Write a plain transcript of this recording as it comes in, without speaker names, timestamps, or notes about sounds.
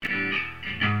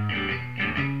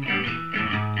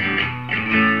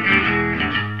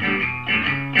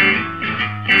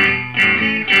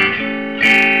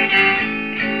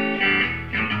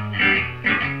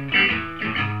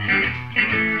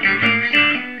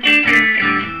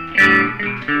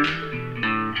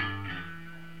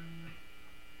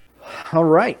All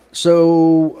right.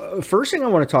 So, first thing I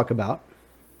want to talk about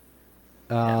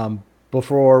Yeah.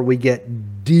 before we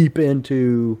get deep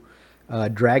into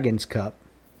Dragon's Cup,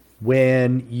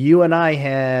 when you and I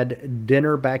had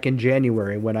dinner back in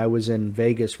January when I was in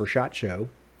Vegas for SHOT Show,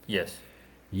 Yes.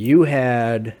 you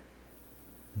had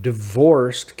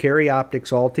divorced Carry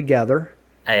Optics altogether.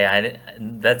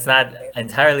 That's not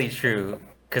entirely true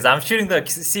because I'm shooting the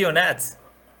CO nets.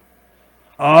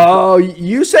 Oh,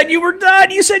 you said you were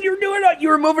done. You said you were doing it. You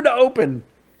were moving to open.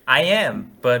 I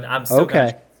am, but I'm still gonna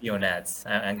Okay. shoot CO nets.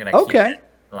 I'm gonna keep Okay.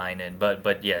 that line in.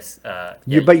 But yes,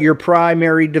 yeah, But your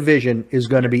primary division is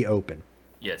going to yes, be open.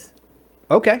 yes,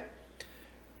 Okay.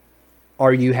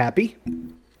 Are you happy? Do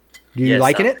you yes.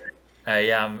 liking it?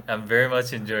 Yeah, I'm very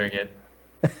much enjoying it.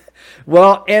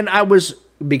 Well, and I was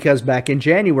because back in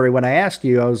January when I asked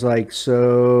you, I was like,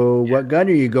 "So, Yeah, what gun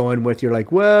are you going with?" You're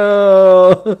like,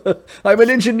 "Well, I'm an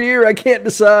engineer. I can't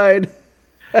decide."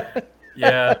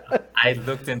 yeah. I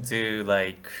looked into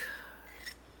like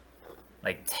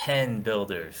 10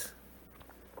 builders,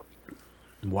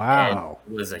 and Wow.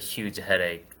 it was a huge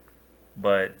headache.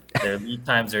 But their lead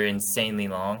times are insanely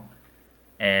long,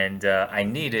 and I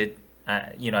need it.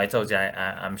 I told you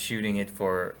I'm shooting it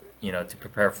for to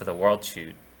prepare for the world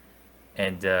shoot,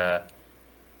 and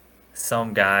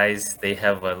some guys they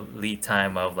have a lead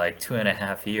time of like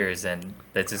 2.5 years, and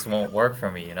that just won't work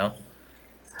for me. Uh,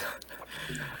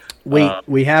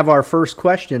 We have our first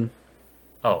question.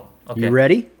 oh, You okay,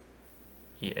 ready?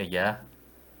 yeah.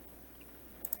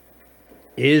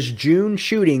 Is June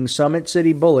shooting Summit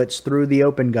City bullets through the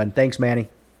open gun? Thanks, Manny.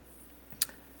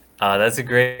 That's a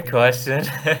great question.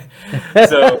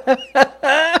 So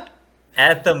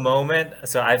at the moment,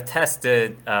 so I've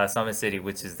tested Summit City,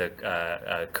 which is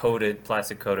the coated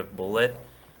plastic coated bullet,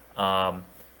 um,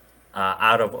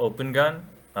 out of open gun,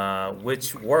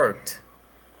 which worked.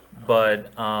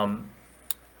 But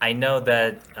I know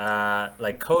that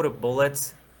like coated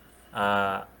bullets,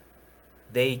 uh,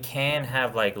 they can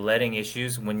have like leading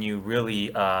issues when you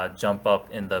really jump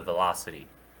up in the velocity.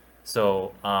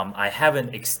 So I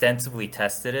haven't extensively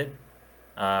tested it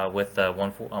with the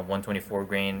 124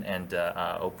 grain and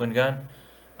open gun.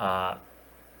 Uh,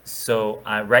 so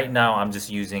right now I'm just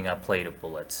using plated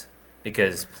bullets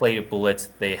because plated bullets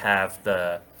they have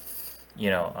the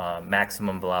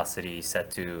maximum velocity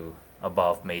set to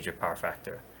above major power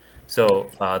factor. So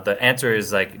the answer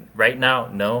is like right now,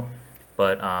 no,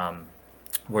 but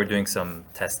we're doing some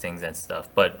testings and stuff.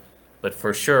 But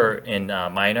for sure in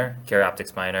minor, Carry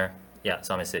Optics minor, yeah,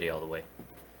 Summit City all the way.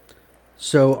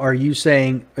 So, are you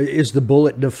saying is the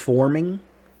bullet deforming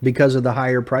because of the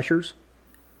higher pressures?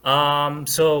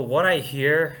 So what I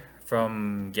hear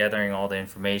from gathering all the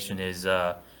information is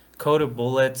coated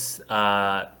bullets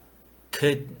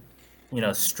could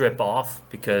strip off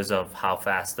because of how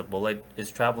fast the bullet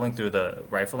is traveling through the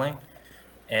rifling,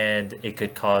 and it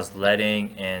could cause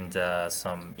leading and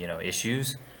some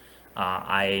issues.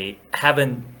 I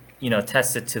haven't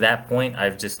tested to that point.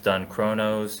 I've just done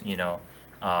chronos,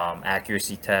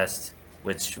 accuracy tests,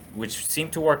 which seem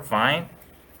to work fine.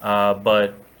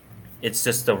 But it's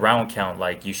just the round count.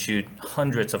 Like you shoot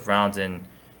hundreds of rounds and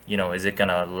is it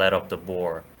gonna let up the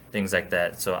bore? Things like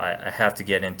that. So I have to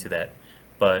get into that.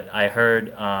 But I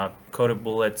heard coated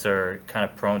bullets are kind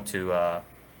of prone to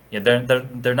yeah,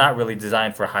 they're not really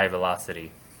designed for high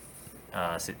velocity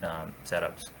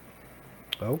setups.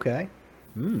 Okay.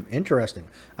 Interesting.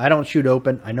 I don't shoot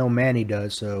open. I know Manny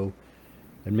does, so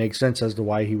it makes sense as to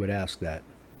why he would ask that.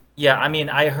 Yeah, I mean,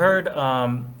 I heard.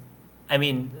 I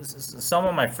mean, some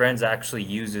of my friends actually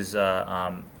uses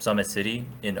Summit City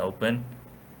in open,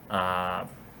 uh,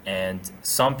 and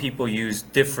some people use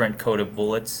different coated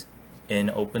bullets in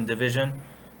open division.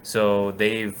 So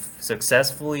they've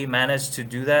successfully managed to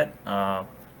do that. I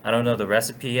don't know the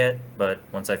recipe yet, but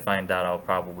once I find out, I'll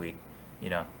probably, you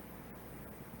know,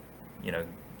 you know,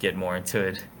 get more into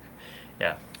it.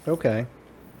 Yeah. Okay.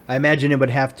 I imagine it would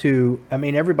have to. I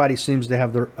mean, everybody seems to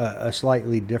have a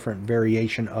slightly different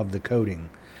variation of the coating.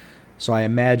 So I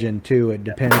imagine too, it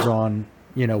depends on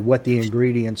what the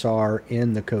ingredients are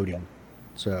in the coating.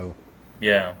 So,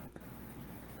 Yeah.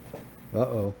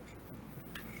 uh-oh.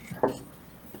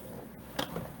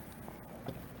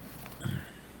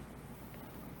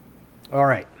 All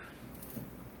right.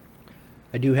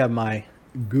 I do have my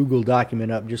Google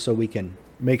document up just so we can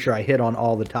make sure I hit on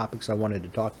all the topics I wanted to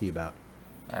talk to you about.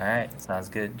 All right. Sounds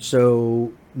good.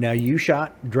 So now you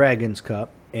shot Dragon's Cup,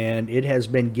 and it has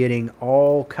been getting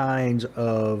all kinds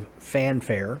of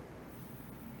fanfare.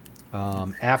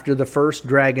 After the first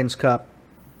Dragon's Cup,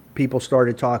 people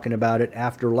started talking about it.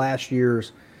 After last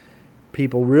year's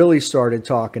people really started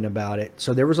talking about it.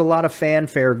 So there was a lot of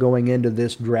fanfare going into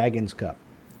this Dragons Cup.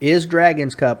 Is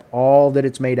Dragons Cup all that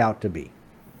it's made out to be?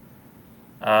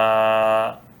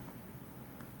 Uh,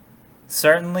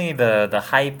 Certainly the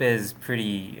hype is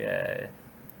pretty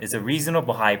is a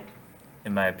reasonable hype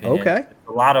in my opinion. Okay.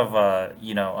 A lot of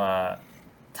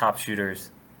top shooters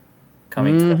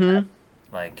coming to the match,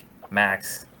 Mm-hmm. like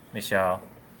Max, Michelle,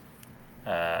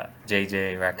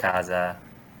 JJ, Rakaza.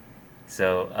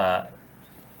 So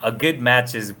a good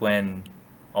match is when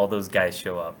all those guys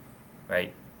show up,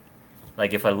 right?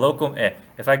 Like if I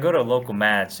go to a local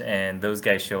match and those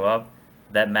guys show up,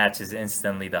 that match is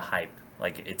instantly the hype.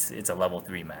 Like it's a level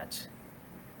 3 match.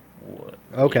 Yeah.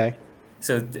 Okay.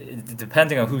 So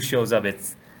depending on who shows up,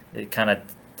 it kind of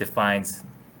defines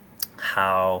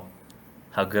how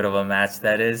how good of a match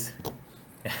that is.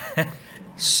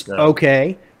 So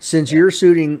Okay. Since yeah. you're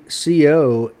shooting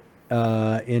CO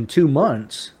in 2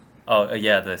 months, Oh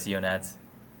yeah, the Sionets.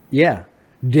 yeah.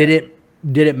 Did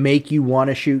Yeah. it make you want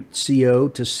to shoot CO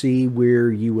to see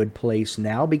where you would place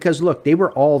now? Because look, they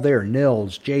were all there.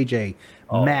 Nils, JJ,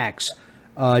 Oh Max,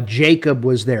 Jacob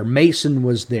was there. Mason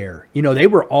was there. You know, they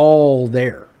were all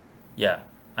there. yeah.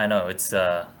 I know it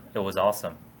was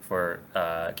awesome for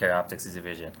Carry Optics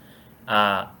division.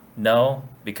 No,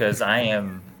 because I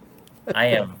am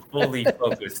fully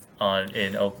focused on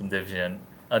in open division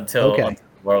Okay. until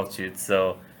world shoots.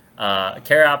 So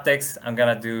carry optics, I'm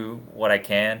gonna do what I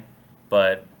can,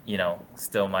 but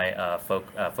still my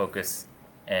focus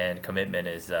and commitment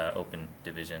is open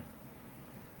division.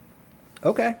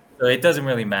 Okay. So it doesn't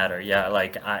really matter. Yeah,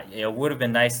 it would have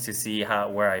been nice to see how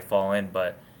where I fall in,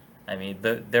 but I mean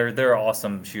they're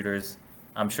awesome shooters.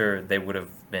 I'm sure they would have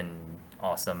been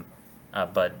awesome,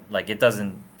 but like it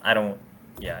doesn't. I don't.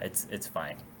 Yeah, it's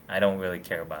fine. I don't really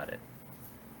care about it.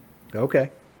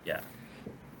 Okay. Yeah,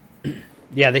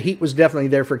 Yeah, the heat was definitely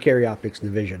there for Carry Optics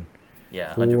Division.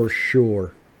 yeah, For 100%.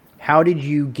 sure. How did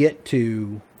you get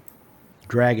to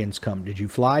Dragons Come? Did you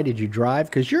fly? Did you drive?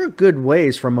 Because you're a good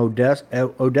ways from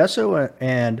Odessa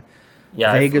and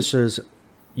Yeah, I flew. Vegas. Is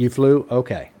you flew?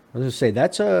 Okay. I was gonna say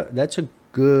that's a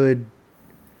good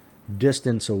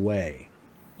distance away.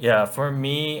 Yeah, for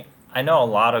me, I know a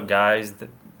lot of guys that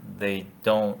they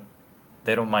don't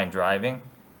they don't mind driving,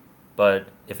 but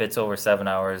if it's over 7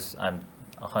 hours, I'm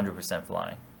 100%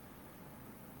 flying.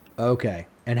 Okay.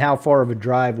 And how far of a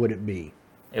drive would it be?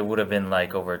 It would have been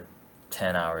like over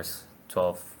 10 hours,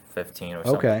 12, 15 or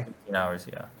something. Okay. 15 hours,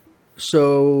 yeah.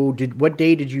 So did what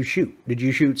day did you shoot? Did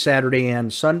you shoot Saturday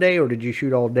and Sunday, or did you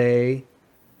shoot all day?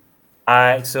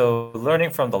 So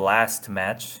learning from the last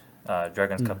match,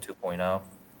 Dragons Hmm. Cup 2.0,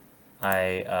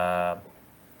 I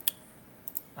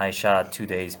I shot 2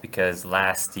 days because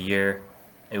last year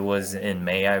it was in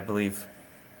May, I believe,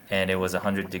 and it was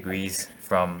 100 degrees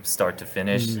from start to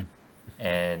finish, Hmm.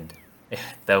 and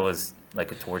that was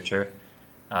like a torture.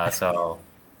 So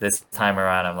this time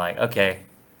around, I'm like, okay,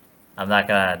 I'm not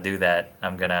gonna do that.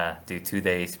 I'm gonna do 2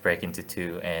 days, break into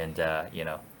two, and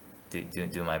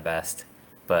do my best.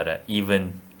 But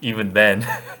even then,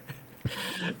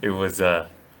 it was a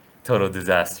total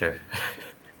disaster.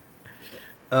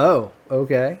 Oh,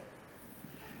 okay.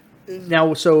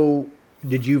 Now, so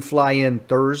did you fly in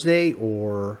Thursday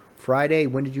or Friday?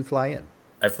 When did you fly in?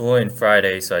 I flew in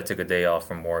Friday, so I took a day off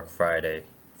from work Friday.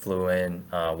 Flew in,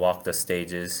 walked the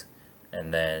stages,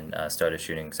 and then started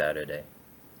shooting Saturday.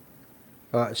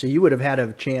 So you would have had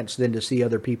a chance then to see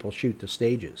other people shoot the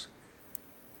stages.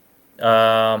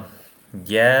 Um,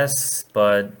 yes,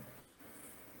 but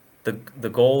the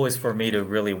goal is for me to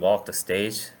really walk the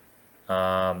stage.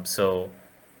 So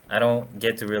I don't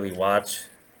get to really watch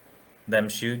them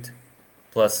shoot.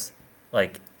 Plus,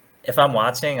 like if I'm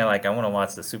watching, I want to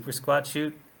watch the Super Squad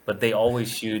shoot, but they always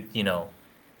shoot,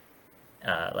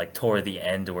 like toward the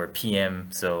end or PM.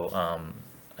 So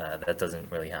that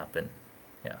doesn't really happen.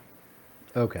 Yeah,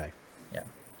 Okay. yeah.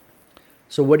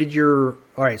 So what did your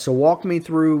all right? So walk me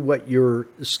through what your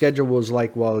schedule was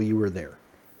like while you were there.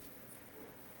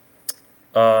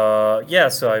 Yeah.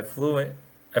 So I flew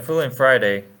in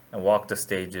Friday and walked the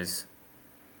stages.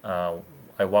 Uh,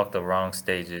 I walked the wrong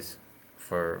stages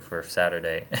for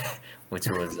Saturday, which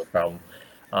was a problem.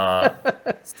 Uh,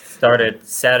 Started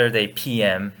Saturday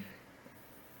PM,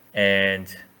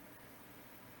 and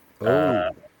Oh,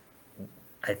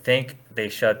 I think they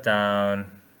shut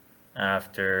down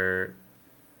after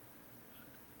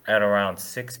at around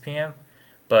 6 p.m.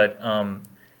 But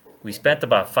we spent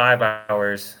about 5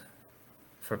 hours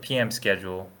for PM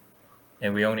schedule,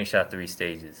 and we only shot 3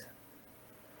 stages.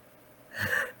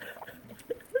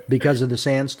 because of the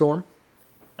sandstorm.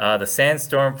 The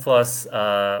sandstorm plus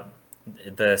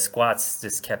the squats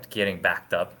just kept getting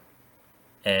backed up,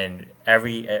 and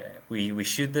we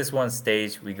shoot this one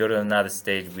stage, we go to another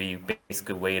stage, we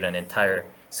basically wait an entire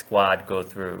squad go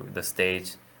through the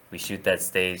stage, we shoot that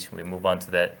stage, we move on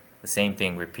to that, the same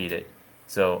thing repeated.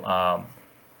 So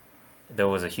there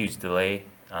was a huge delay.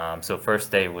 So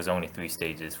first day was only 3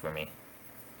 stages for me.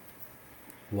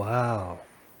 Wow.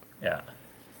 Yeah.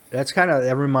 That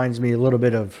reminds me a little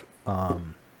bit of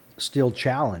Steel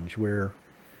Challenge, where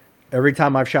every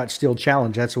time I've shot Steel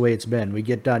Challenge, that's the way it's been. We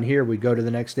get done here, we go to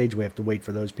the next stage, we have to wait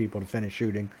for those people to finish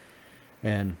shooting.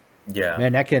 And Yeah.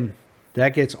 man,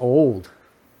 that gets old.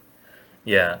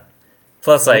 Yeah.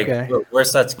 Plus, like, Okay. we're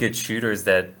such good shooters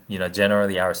that,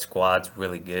 generally our squad's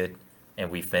really good and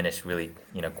we finish really,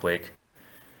 quick.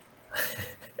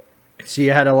 So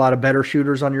you had a lot of better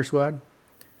shooters on your squad?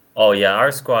 Oh, yeah,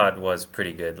 our squad was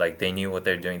pretty good. Like, they knew what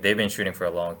they're doing. They've been shooting for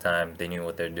a long time. They knew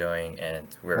what they're doing, and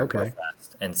we're Okay.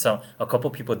 fast. And a couple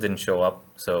people didn't show up,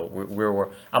 so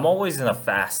I'm always in a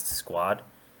fast squad,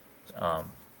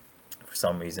 um, for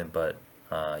some reason, but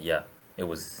yeah, it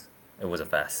was it was a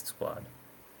fast squad.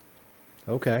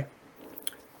 Okay.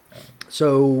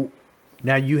 So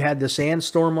now you had the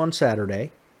sandstorm on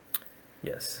Saturday.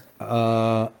 Yes.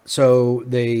 So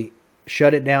they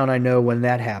shut it down. I know when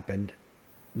that happened.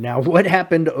 Now, what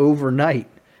happened overnight?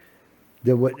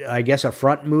 I guess a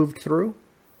front moved through,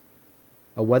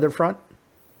 a weather front.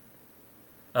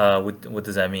 What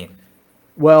does that mean?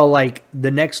 Well, like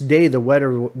the next day, the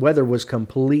weather was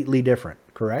completely different.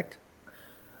 Correct?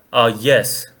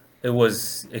 Yes, it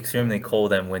was extremely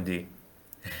cold and windy.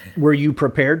 Were you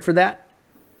prepared for that?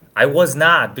 I was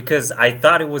not because I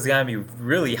thought it was gonna be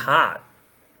really hot,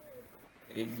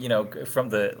 from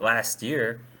the last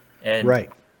year, and Right.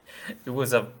 it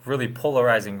was a really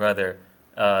polarizing weather.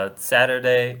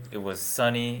 Saturday, it was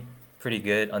sunny, pretty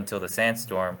good until the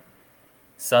sandstorm.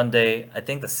 Sunday, I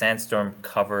think the sandstorm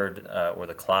covered, or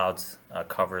the clouds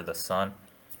covered the sun.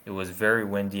 It was very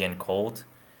windy and cold,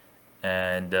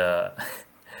 and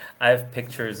I have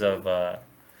pictures of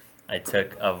I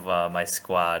took of my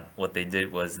squad. What they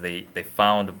did was they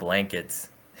found blankets.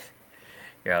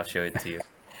 Here, I'll show it to you.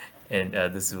 And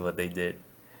this is what they did.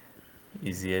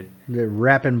 You see it? They're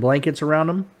wrapping blankets around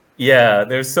them. Yeah,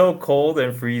 they're so cold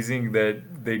and freezing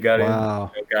that they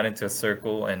Wow. got into a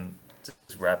circle and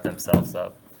just wrapped themselves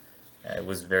up. It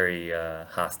was very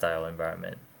hostile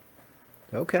environment.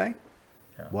 Okay.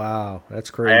 Yeah. Wow. That's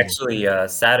I crazy. actually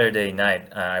Saturday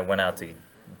night I went out to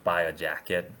buy a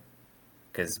jacket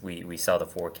because we saw the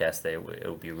forecast that it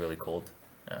would be really cold.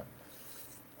 Yeah.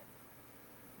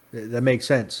 That makes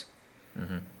sense.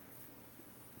 Hmm.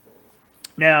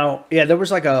 Now, yeah, there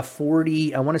was like a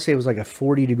 40, I want to say it was like a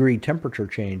 40-degree temperature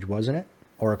change, wasn't it?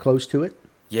 Or close to it?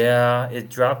 Yeah, it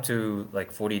dropped to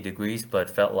like 40 degrees, but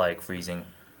felt like freezing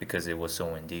because it was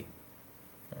so windy.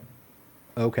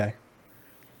 Okay.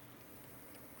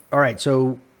 All right.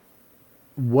 So,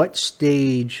 what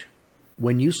stage,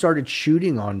 when you started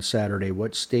shooting on Saturday,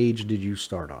 what stage did you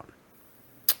start on?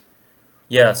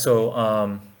 Yeah,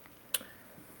 so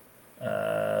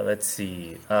let's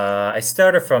see. I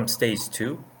started from stage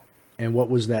two. And what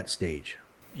was that stage?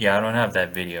 Yeah, I don't have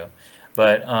that video,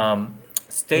 but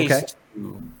stage Okay.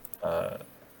 two,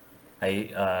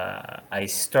 I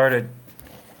started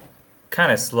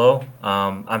kind of slow.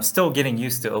 I'm still getting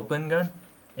used to open gun,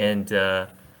 and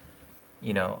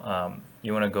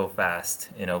you want to go fast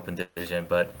in open division,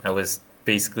 but I was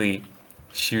basically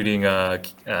shooting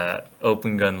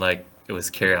open gun like it was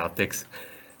carry optics.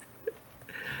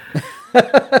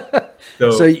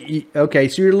 So, So okay,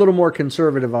 so you're a little more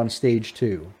conservative on stage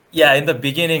two. yeah, in the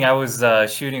beginning I was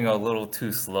shooting a little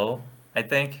too slow, I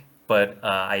think, but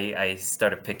I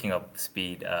started picking up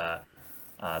speed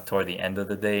toward the end of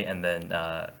the day and then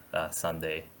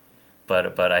Sunday.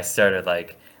 But I started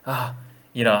like, ah,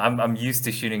 I'm used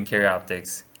to shooting carry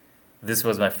optics. This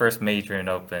was my first major in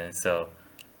open, so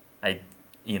I,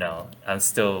 I'm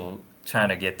still trying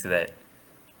to get to that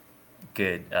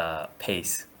good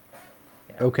pace.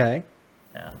 Yeah, Okay.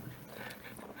 yeah.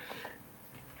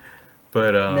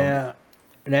 But Now,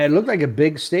 now it looked like a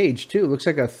big stage too. It looks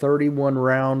like a 31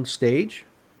 round stage.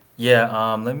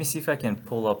 yeah. Let me see if I can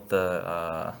pull up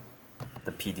the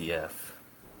PDF.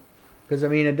 Because I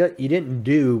mean, you didn't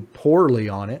do poorly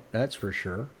on it, that's for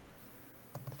sure.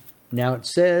 Now it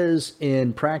says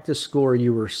in practice score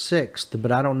you were sixth, but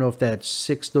I don't know if that's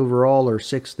sixth overall or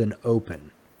sixth in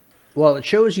open. Well, it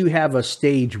shows you have a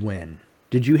stage win.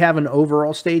 Did you have an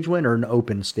overall stage win or an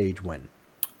open stage win?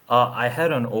 I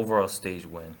had an overall stage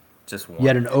win, just You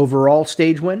had one. an overall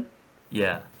stage win?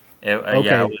 Yeah, yeah. I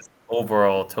Okay. was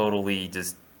overall totally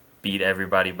just beat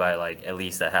everybody by like at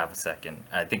least a half a second.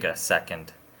 I think a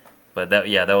second. But that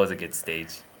yeah, that was a good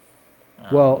stage.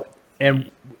 Well, Let's and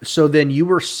see. so then you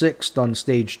were sixth on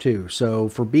stage two. So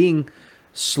for being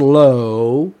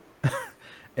slow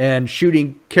and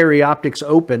shooting carry optics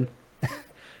open,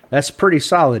 that's pretty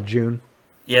solid, June.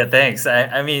 Yeah, thanks.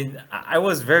 I mean, I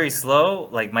was very slow.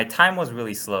 Like my time was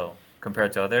really slow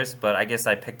compared to others, but I guess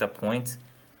I picked up points.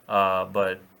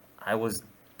 But I was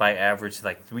by average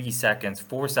like 3 seconds,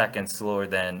 4 seconds slower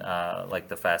than like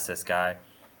the fastest guy,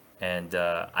 and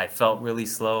I felt really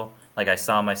slow. Like I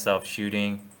saw myself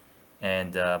shooting,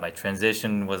 and my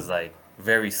transition was like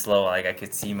very slow. Like I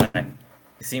could see my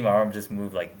arm just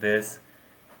move like this.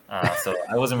 So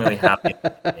I wasn't really happy.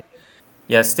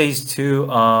 Yeah, stage two.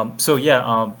 So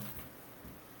yeah,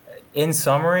 in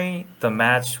summary, the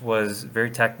match was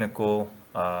very technical.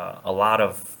 A lot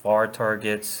of far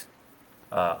targets.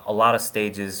 A lot of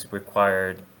stages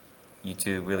required you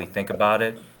to really think about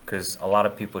it because a lot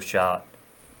of people shot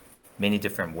many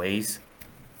different ways.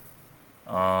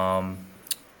 Um,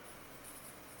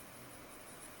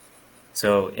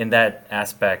 so in that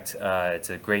aspect, it's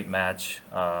a great match.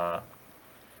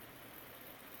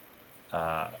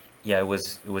 Yeah, it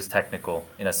was technical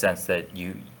in a sense that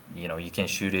you know you can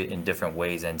shoot it in different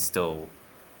ways and still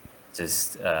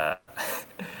just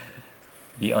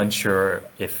be unsure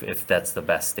if that's the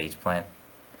best stage plan.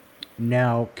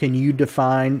 Now, can you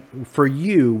define for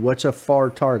you what's a far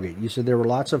target? You said there were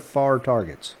lots of far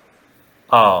targets.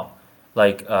 Oh,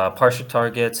 like partial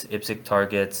targets, IPSC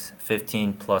targets,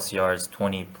 15 plus yards,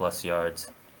 20 plus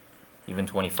yards, even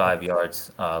 25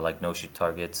 yards, like no shoot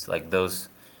targets, like those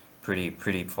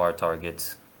pretty far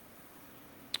targets.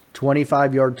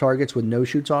 25-yard targets with no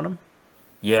shoots on them?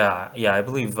 Yeah, yeah, I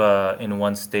believe in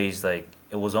one stage like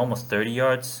it was almost 30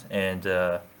 yards and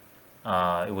it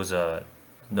was a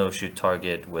no shoot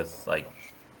target with like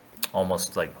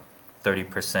almost like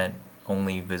 30%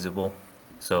 only visible.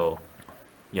 So,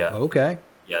 yeah. Okay.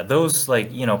 Yeah, those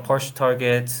like, partial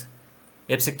targets,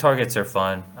 IPSC targets are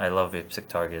fun. I love IPSC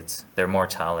targets. They're more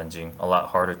challenging, a lot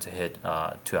harder to hit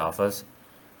to alphas.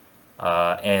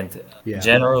 And Yeah.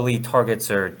 generally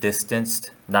targets are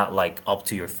distanced, not like up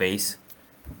to your face.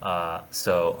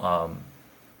 So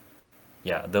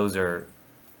yeah, those are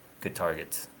good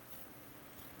targets.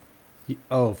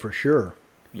 Oh, for sure.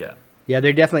 Yeah. Yeah,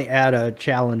 they definitely add a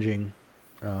challenge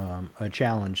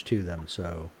to them.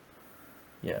 So,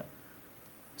 Yeah.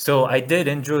 So I did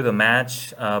enjoy the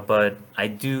match, but I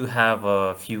do have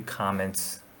a few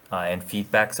comments and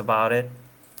feedbacks about it.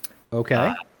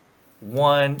 okay.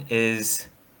 One is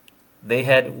they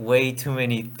had way too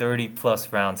many 30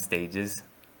 plus round stages,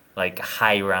 like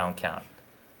high round count.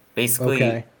 Basically,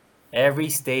 Okay. every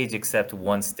stage except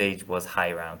one stage was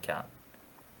high round count.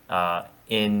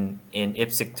 In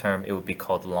IPSC term, it would be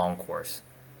called long course.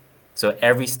 So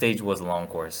every stage was long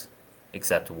course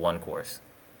except one course.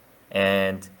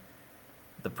 And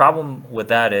the problem with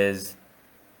that is,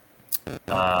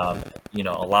 a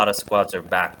lot of squads are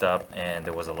backed up and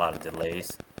there was a lot of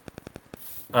delays.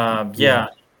 Yeah. Yeah,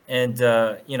 and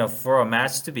for a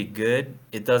match to be good,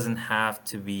 it doesn't have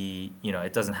to be,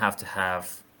 it doesn't have to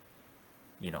have,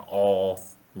 all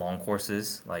long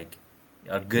courses. Like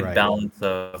a good Right. balance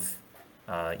of,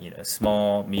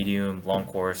 small, medium, long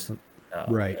course,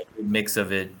 Right. a good mix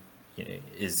of it,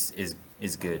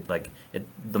 is good. Like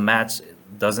the match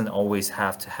doesn't always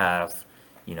have to have,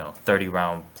 30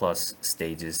 round plus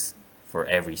stages for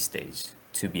every stage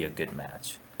to be a good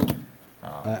match.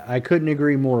 I couldn't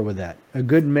agree more with that. A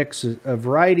good mix, a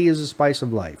variety is a spice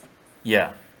of life.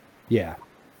 Yeah. Yeah.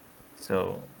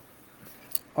 So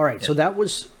All right. yeah. So that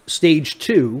was stage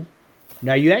two.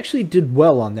 Now you actually did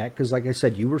well on that because, like I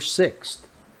said, you were sixth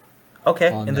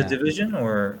Okay, on in the that. division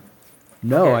or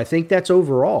No, okay, I think that's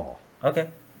overall. okay,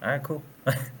 all right, cool.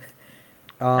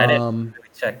 I didn't Um, really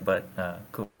check, but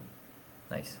cool,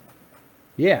 nice.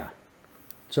 yeah.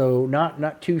 So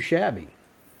not too shabby.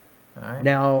 All right.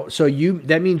 Now, so you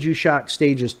that means you shot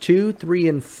stages two, three,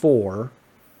 and four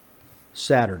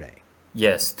Saturday.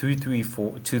 Yes, 2, 3,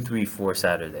 4, 2, 3, 4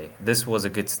 Saturday. This was a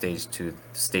good stage to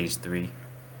stage three.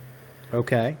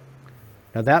 Okay.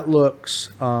 Now that looks.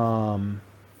 I'm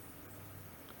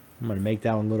going to make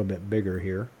that one a little bit bigger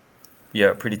here.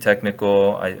 Yeah, pretty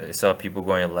technical. I saw people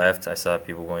going left. I saw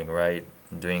people going right,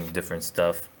 doing different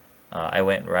stuff. I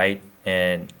went right,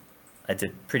 and I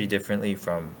did pretty differently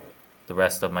from the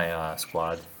rest of my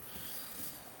squad.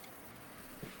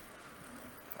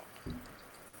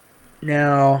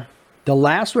 Now, the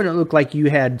last one it looked like you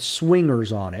had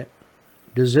swingers on it.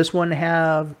 Does this one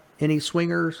have any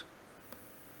swingers?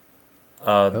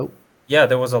 Uh, Oh, Yeah,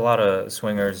 there was a lot of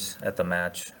swingers at the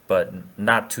match, but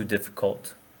not too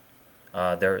difficult.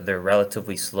 They're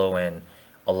relatively slow, and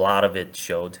a lot of it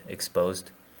showed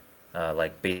exposed,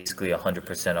 like basically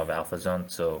 100% of alpha zone,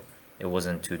 so it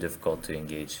wasn't too difficult to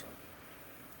engage.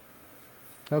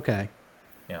 Okay.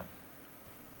 Yeah,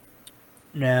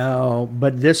 Now,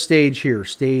 but this stage here,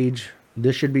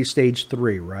 this should be stage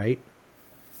 3, right?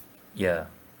 yeah.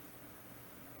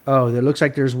 Oh, it looks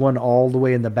like there's one all the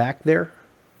way in the back there,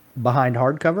 behind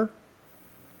hardcover.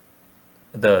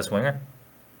 The swinger?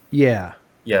 Yeah,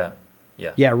 Yeah,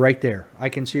 yeah, yeah, right there. I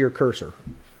can see your cursor.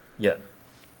 yeah.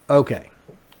 Okay.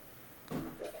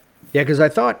 Yeah, because I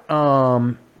thought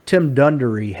Tim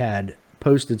Dundery had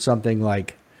posted something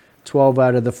like 12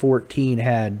 out of the 14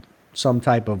 had some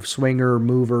type of swinger,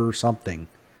 mover, something.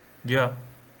 Yeah.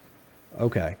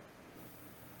 Okay.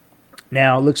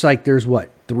 Now it looks like there's what,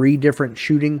 3 different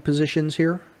shooting positions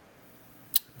here?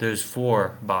 There's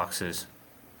 4 boxes.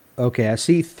 Okay, I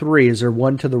see 3. Is there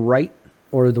one to the right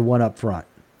or the one up front?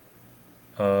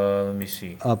 Let me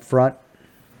see. Up front.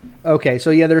 Okay, so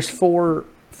yeah, there's four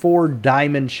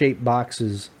diamond shaped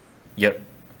boxes. Yep.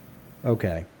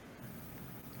 Okay.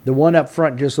 The one up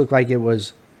front just looked like it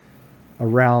was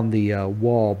around the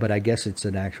wall, but I guess it's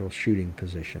an actual shooting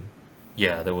position.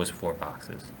 Yeah, there was 4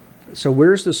 boxes. So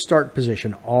where's the start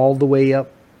position? All the way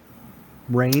up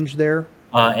range there?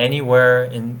 Anywhere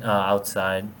in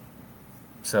outside.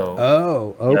 So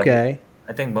Oh, yeah, okay.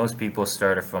 I think most people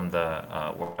started from the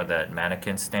where that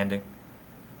mannequin standing.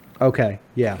 Okay,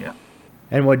 yeah. Yeah.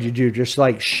 And what'd you do? Just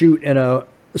like shoot in a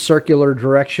circular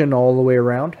direction all the way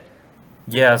around?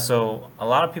 Yeah, so a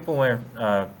lot of people went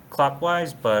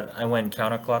clockwise, but I went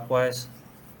counterclockwise.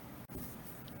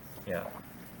 Yeah.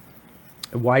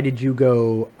 Why did you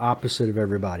go opposite of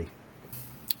everybody?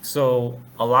 So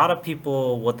a lot of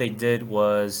people, what they did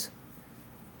was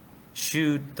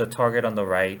shoot the target on the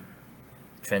right,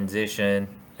 transition,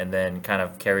 and then kind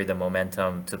of carry the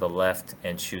momentum to the left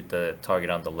and shoot the target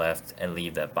on the left and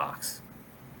leave that box.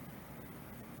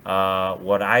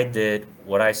 What I did,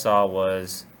 what I saw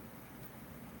was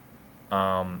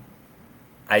um,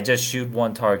 I just shoot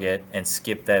one target and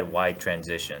skip that wide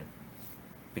transition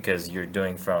because you're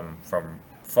doing from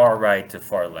far right to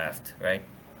far left, right?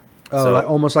 Oh, like, So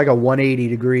almost like a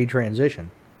 180-degree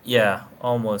transition. yeah,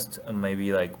 almost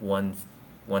maybe like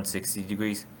 160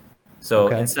 degrees. So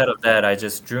Okay. instead of that, I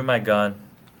just drew my gun,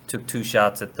 took 2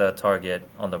 shots at the target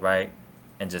on the right,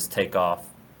 and just take off,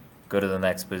 go to the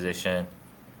next position,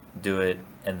 do it,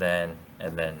 and then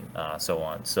so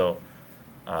on. So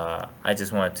I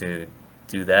just wanted to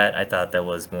do that. I thought that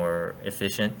was more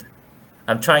efficient.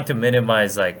 I'm trying to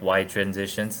minimize like wide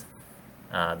transitions.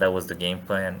 That was the game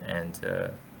plan,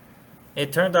 and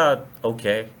it turned out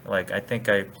okay. Like I think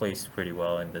I placed pretty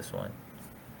well in this one.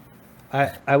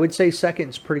 I would say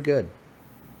second's pretty good.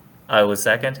 I was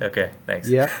second. Okay, thanks.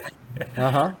 Yeah.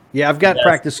 Uh-huh. Yeah, I've got Yes.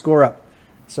 practice score up.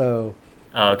 So,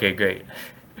 Oh, okay, great.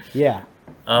 yeah.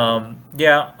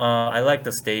 Yeah, I like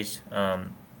the stage.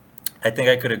 I think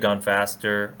I could have gone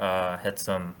faster. Had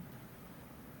some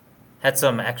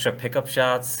extra pickup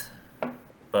shots,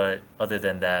 but other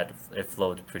than that, it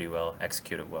flowed pretty well,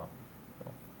 executed well.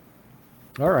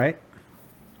 All right.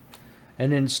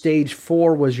 And then stage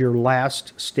 4 was your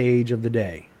last stage of the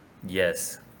day.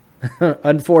 Yes,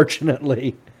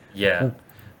 Unfortunately, yeah,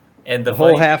 and the the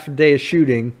whole funny, half day of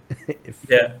shooting,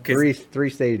 yeah, because three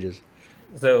stages.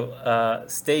 so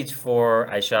stage 4,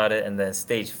 I shot it, and then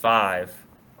stage 5.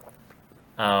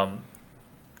 Um,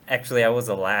 Actually, I was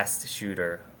the last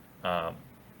shooter um,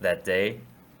 that day,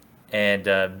 and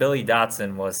Billy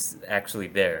Dotson was actually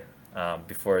there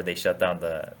before they shut down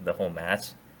the whole match,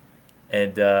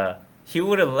 and he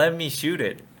would have let me shoot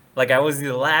it. Like I was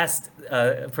the last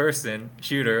person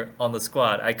shooter on the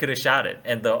squad. I could have shot it,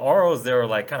 and the ROs they were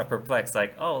like kind of perplexed,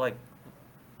 like, oh, like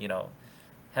you know,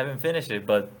 haven't finished it,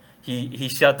 but he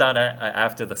shut down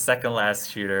after the second last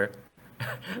shooter.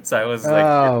 So I was like,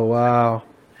 Oh, wow.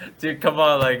 dude, come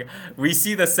on, like we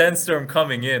see the sandstorm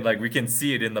coming in, like we can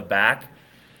see it in the back,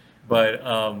 but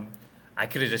I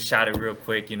could have just shot it real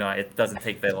quick, it doesn't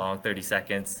take that long, 30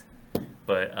 seconds.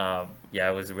 But yeah,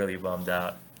 I was really bummed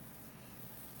out.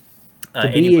 To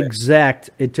be Anyway, exact,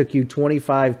 it took you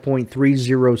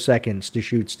 25.30 seconds to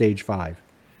shoot stage 5.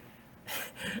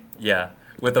 yeah,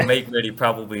 with a make ready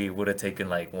probably would have taken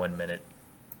like 1 minute.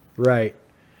 Right.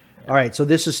 Yeah. All right, so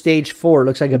this is stage 4. It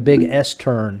looks like a big S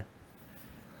turn.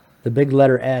 The big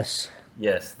letter S.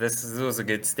 Yes, this was a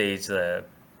good stage.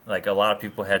 Like a lot of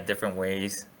people had different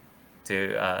ways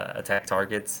to attack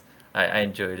targets. I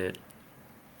enjoyed it.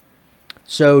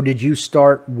 So did you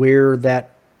start where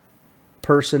that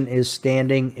person is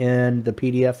standing in the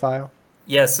PDF file?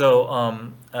 Yeah,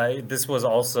 so this was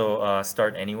also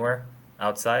start anywhere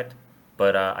outside,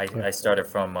 but Yeah. I started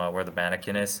from where the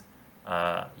mannequin is.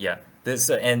 Yeah, this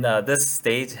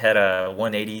stage had a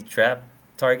 180 trap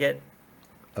target.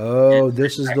 And Oh,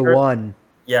 this is I the heard, one.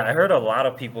 yeah, I heard a lot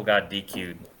of people got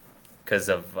DQ'd because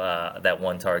of that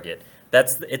one target.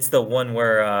 It's the one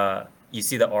where you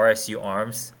see the RSU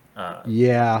arms.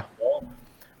 Yeah.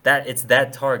 That it's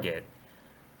that target,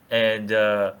 and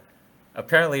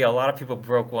apparently a lot of people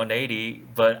broke 180,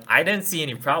 but I didn't see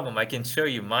any problem. I can show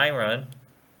you my run.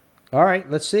 All right,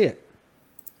 let's see it.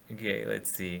 Okay, let's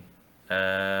see.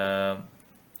 Um,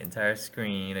 Entire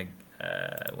screen,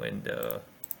 window.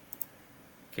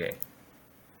 Okay,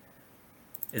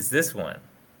 is this one?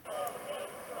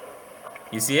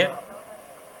 You see it?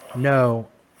 No,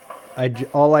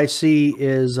 all I see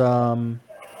is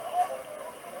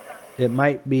it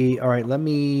might be all right. Let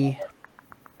me.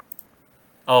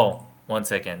 Oh, 1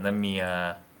 second. Let me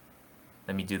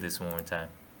do this one more time.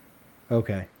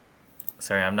 Okay.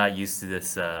 Sorry, I'm not used to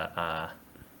this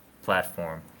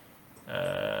platform.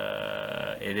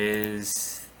 It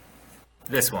is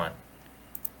this one.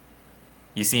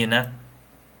 You see it now?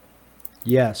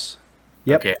 Yes.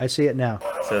 Yep, Okay, I see it now.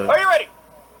 so Are you ready?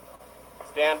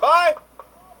 Stand by.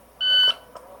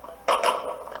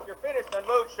 You're finished.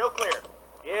 Unload. Show clear.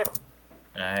 Yeah.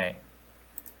 all right.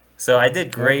 So I did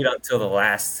Oh, great until the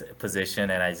last position,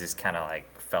 and I just kind of like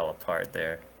fell apart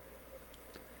there.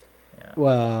 Yeah,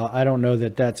 well, I don't know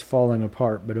that that's falling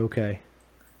apart, but okay.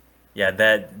 yeah.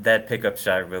 That pickup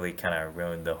shot really kind of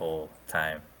ruined the whole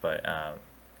time, but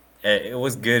it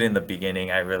was good in the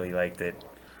beginning. I really liked it.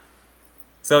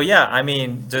 So yeah, I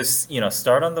mean, just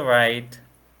start on the right,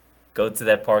 go to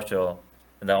that partial,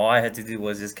 and then all I had to do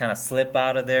was just kind of slip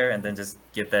out of there and then just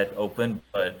get that open.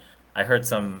 But I heard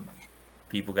some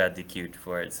people got DQ'd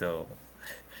for it, so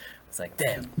it's like,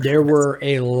 damn. There were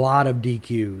a lot of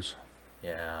DQs.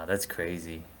 Yeah, that's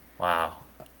crazy. Wow.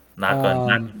 Knock Um,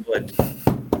 on wood.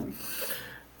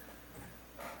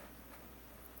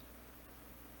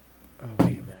 oh,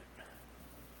 wait a minute.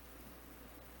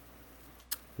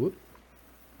 Whoop.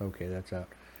 Okay, that's out.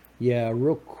 Yeah,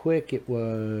 real quick, it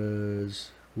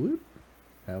was. Whoop.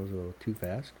 That was a little too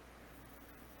fast.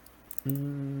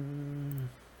 Mm,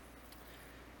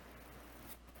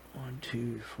 1,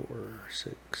 2, 4,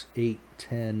 6, 8,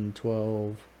 10,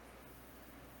 12,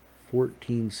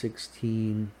 14,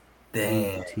 16,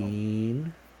 Damn,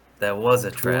 18, that was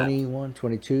a trap. 21,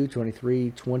 22,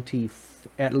 23, 20,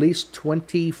 at least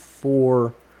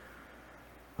 24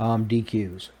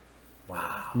 DQs.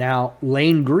 Wow. Now,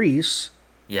 lane grease,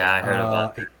 Yeah, I heard uh,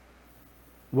 about that.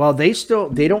 well,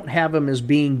 they don't have him as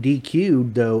being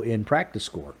DQ'd though in practice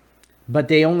score, but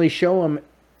they only show him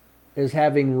as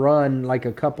having run like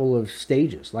a couple of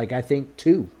stages, like I think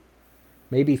two,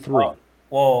 maybe three. Oh,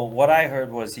 well, what I heard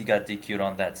was he got DQ'd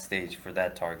on that stage for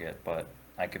that target, but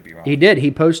I could be He wrong. did. He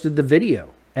posted the video,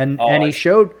 Oh, and I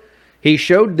he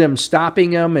showed them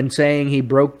stopping him and saying he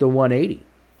broke the 180.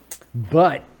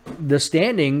 But the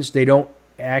standings, they don't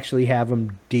actually have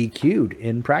him DQ'd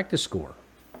in practice score.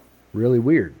 Really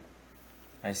weird.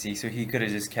 I see. So he could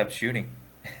have just kept shooting.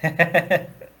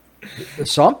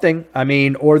 Something. I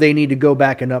mean, or they need to go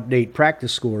back and update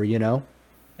practice score.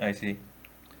 I see.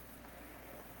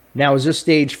 Now, is this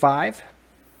stage 5?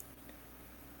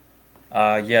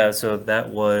 Yeah, so that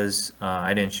was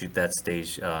I didn't shoot that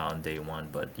stage on day one,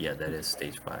 but yeah, that is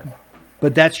stage 5.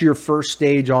 But that's your first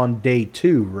stage on day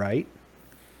 2, right?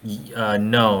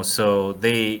 No, so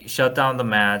they shut down the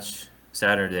match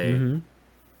Saturday, Mm-hmm.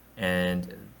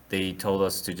 and they told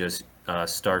us to just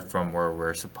start from where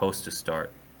we're supposed to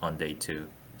start on day 2.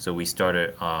 So we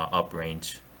started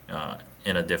uprange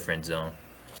in a different zone,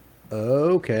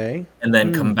 Okay. and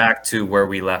then come back to where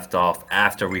we left off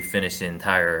after we finished the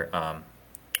entire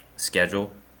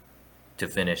schedule to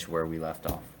finish where we left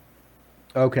off.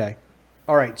 Okay.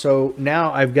 All right. So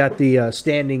now I've got the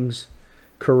standings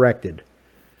corrected.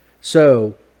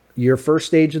 So your first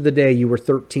stage of the day, you were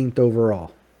 13th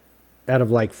overall out of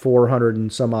like 400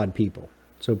 and some odd people.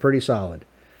 So pretty solid.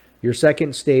 Your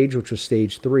second stage, which was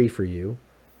stage 3 for you,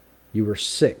 you were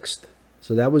 6th.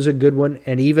 So that was a good one.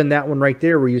 And even that one right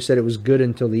there where you said it was good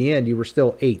until the end, you were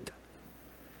still 8th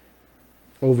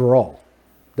overall.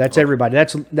 That's everybody.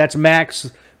 That's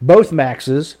Max, both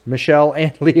Maxes, Michelle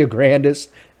and Leah Grandis,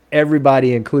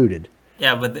 everybody included.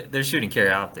 Yeah, but they're shooting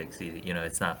carry optics.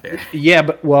 It's not fair. Yeah,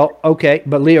 but well, okay,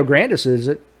 but Leo Grandis is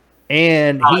it,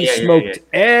 and Oh he yeah, yeah, yeah, smoked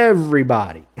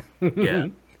everybody. yeah,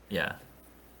 yeah.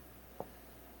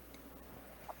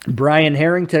 Brian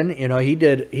Harrington, he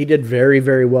did very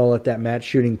very well at that match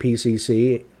shooting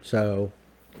PCC. So,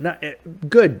 not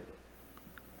good.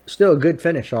 Still a good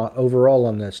finish overall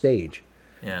on the stage.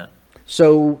 Yeah.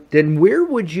 So then, where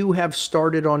would you have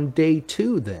started on day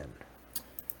two then?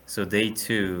 So day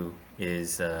two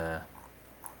is the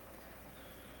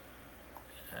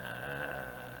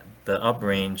up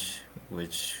range,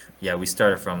 which yeah, we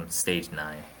started from stage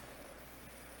 9.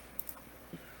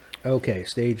 Okay,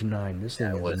 stage 9. This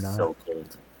thing That is was not. so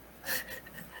cold.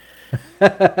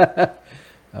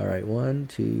 All right, 1,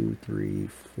 2, 3,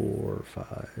 4,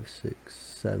 5, 6,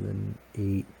 7,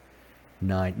 8,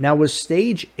 9. Now, was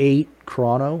stage 8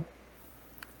 chrono?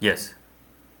 Yes.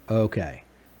 Okay.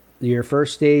 Your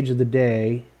first stage of the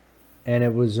day, and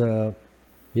it was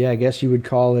yeah, I guess you would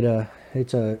call it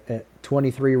it's a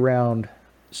 23 round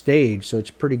stage, so it's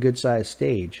a pretty good sized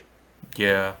stage.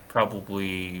 Yeah,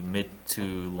 probably mid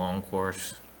to long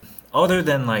course. Other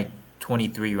than like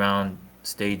 23 round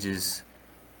stages,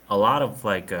 a lot of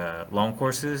like long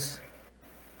courses,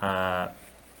 uh,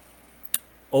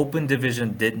 open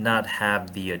division did not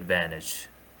have the advantage.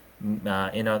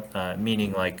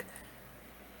 Meaning like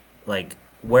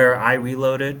where I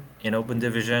reloaded in open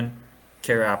division,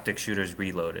 carry optic shooters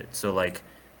reloaded. So like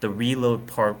the reload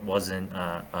part wasn't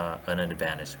an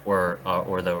advantage, or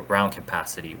the round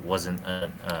capacity wasn't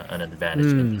an advantage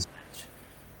in Hmm. this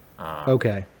match.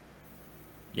 Okay.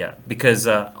 Yeah, because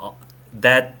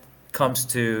that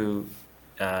comes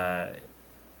uh,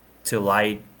 to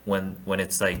light when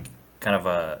it's like kind of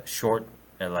a short,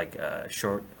 more Like a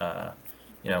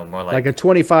like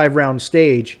 25 round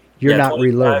stage, you're yeah, not 25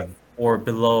 reloading. or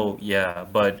below. Yeah,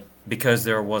 but because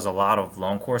there was a lot of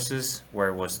long courses where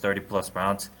it was 30 plus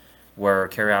rounds, where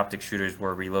carry optic shooters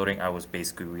were reloading, I was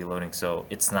basically reloading. So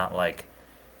it's not like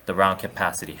the round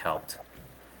capacity helped.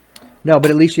 No,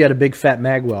 but at least you had a big fat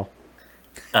magwell.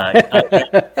 Yeah,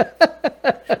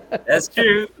 that's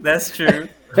true. That's true.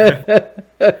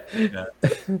 Yeah,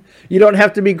 You don't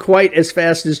have to be quite as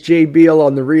fast as Jay Beal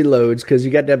on the reloads because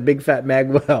you got that big fat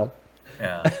magwell.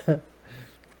 yeah, yeah.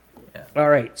 All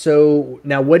right. So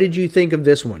now, what did you think of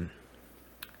this one?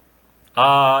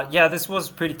 Yeah, this was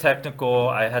pretty technical.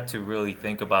 I had to really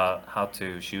think about how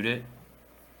to shoot it.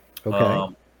 Okay.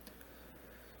 Um,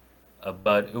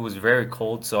 but it was very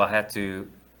cold, so I had to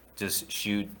just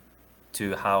shoot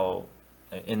to how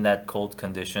in that cold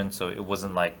condition. So it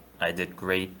wasn't like I did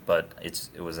great, but it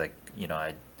was like,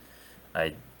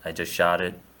 I I just shot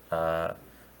it. Uh,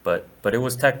 but it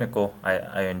was technical.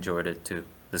 I enjoyed it too.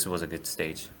 This was a good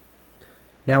stage.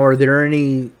 Now, are there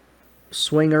any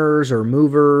swingers or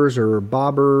movers or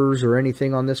bobbers or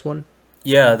anything on this one?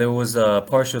 Yeah, there was a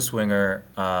partial swinger,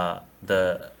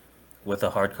 the with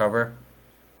a hardcover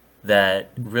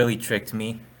that really tricked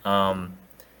me.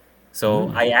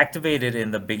 So I activated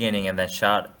in the beginning and then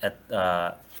shot at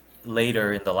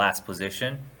later in the last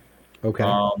position. Okay.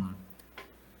 Um,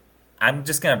 I'm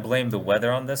just gonna blame the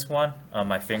weather on this one.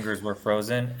 My fingers were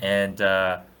frozen, and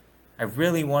I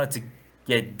really wanted to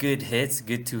get good hits,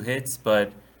 good 2 hits,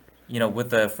 but with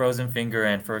the frozen finger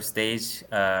and first stage,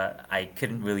 I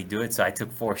couldn't really do it. So I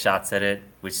took 4 shots at it,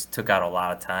 which took out a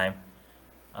lot of time.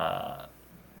 Uh,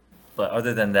 but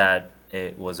other than that,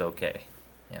 it was okay.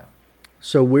 Yeah.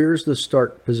 So where's the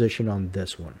start position on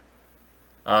this one?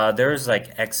 There's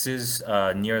like X's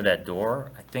near that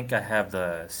door. I think I have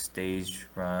the stage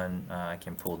run. I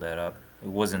can pull that up. It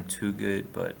wasn't too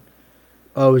good, but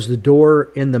Oh, is the door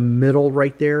in the middle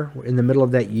right there, in the middle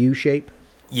of that U shape?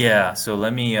 yeah. So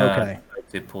let me Okay. try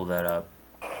to pull that up.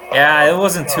 Yeah, it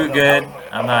wasn't too good.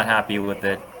 I'm not happy with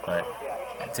it, but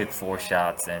I took 4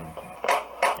 shots and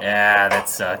yeah, that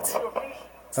sucked.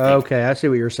 Stinks. Okay, I see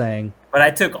what you're saying. But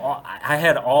I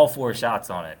had all 4 shots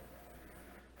on it.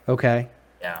 Okay.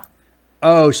 Yeah,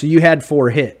 Oh, so you had 4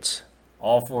 hits.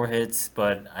 all 4 hits,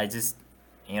 but I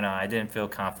didn't feel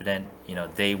confident.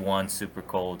 Day one, super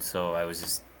cold, so I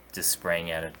was just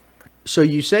spraying at it. So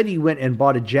you said you went and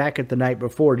bought a jacket the night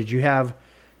before. Did you have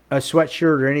a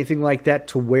sweatshirt or anything like that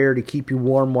to wear to keep you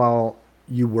warm while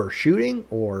you were shooting,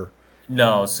 or?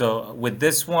 No, so with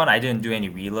this one, I didn't do any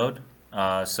reload.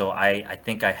 So I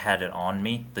think I had it on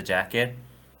me, the jacket,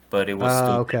 but it was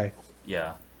still, Okay.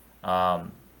 yeah.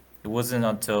 Um, it wasn't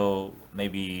until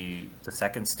maybe the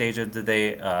second stage of the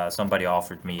day, somebody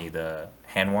offered me the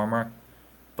hand warmer,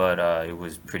 but it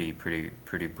was pretty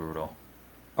brutal.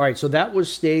 All right, so that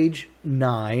was stage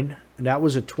 9, and that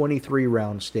was a 23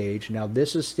 round stage. Now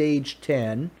this is stage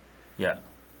 10, Yeah,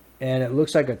 and it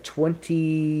looks like a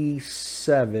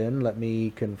 27. Let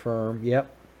me confirm. Yep,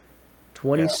 yeah.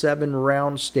 27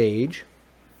 round stage.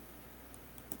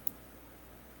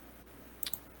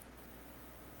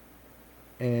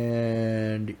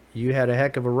 And you had a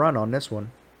heck of a run on this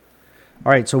one.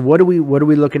 All right, so what are we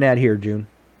looking at here, June?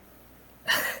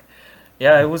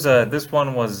 Yeah, it was this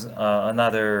one was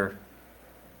another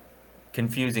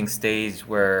confusing stage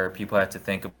where people had to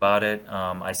think about it.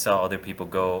 I saw other people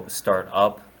go start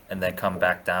up and then come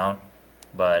back down,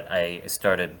 but I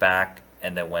started back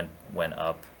and then went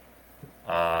up.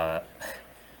 Uh,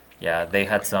 yeah, they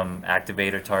had some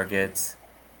activator targets.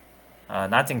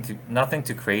 Nothing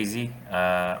too crazy.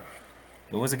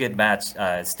 It was a good match.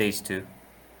 Stage two,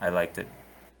 I liked it.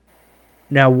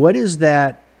 Now, what is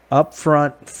that up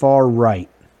front far right?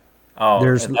 Oh,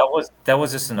 There's that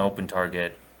was just an open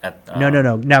target at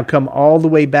no. Now come all the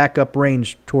way back up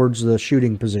range towards the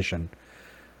shooting position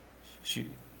shoot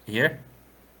here.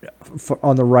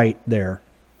 on the right there.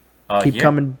 Keep Here.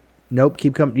 coming. Nope,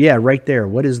 keep coming. Yeah, right there.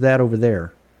 What is that over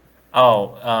there?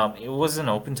 Oh, it was an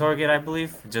open target, I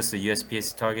believe, just a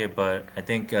USPS target, but I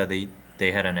think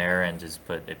they had an error and just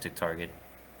put it to target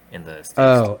in the stage.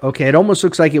 Oh, okay. It almost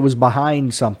looks like it was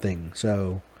behind something.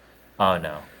 So, Oh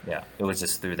no, yeah, it was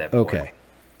just through that port. okay.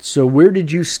 So where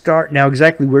did you start? Now,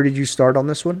 exactly where did you start on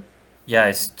this one? Yeah,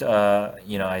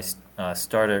 I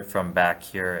started from back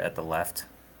here at the left.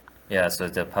 Yeah, so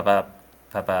the pop up,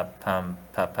 pum,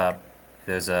 pop up.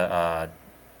 There's a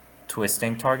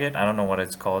twisting target. I don't know what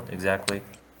it's called exactly.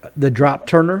 The drop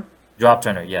turner? Drop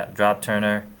turner, yeah, drop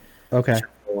turner. Okay.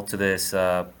 Go to this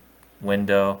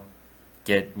window,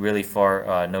 get really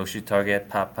far no shoot target,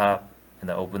 pop pop, and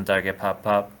the open target, pop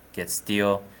pop, get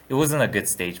steal. It wasn't a good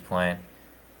stage plan.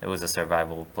 It was a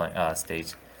survival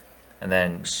stage, and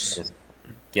then just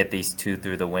get these two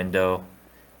through the window,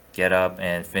 get up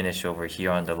and finish over here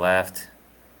on the left,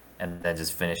 and then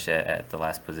just finish it at the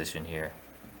last position here.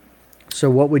 So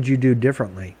what would you do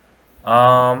differently?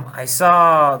 I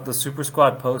saw the Super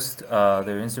Squad post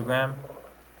their Instagram,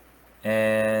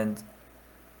 and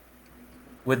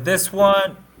with this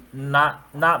one,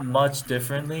 not much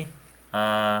differently.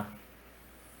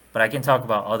 But I can talk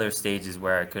about other stages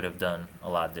where I could have done a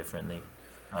lot differently.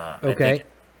 I Okay. think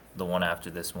the one after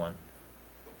this one.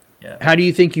 Yeah. How do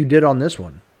you think you did on this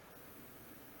one?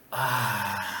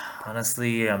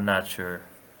 Honestly, I'm not sure.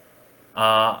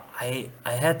 I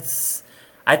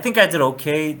think I did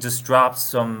okay. Just dropped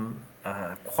some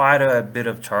quite a bit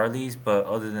of Charlies, but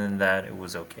other than that, it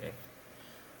was okay.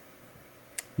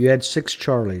 You had 6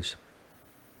 Charlies.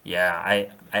 Yeah,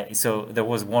 so there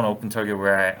was one open target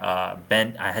where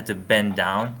I had to bend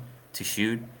down to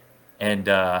shoot, and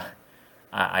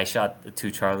I shot the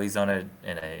 2 Charlies on it,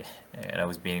 and I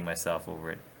was beating myself over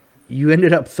it. You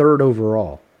ended up 3rd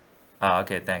overall. Oh,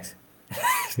 okay, thanks.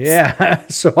 Yeah.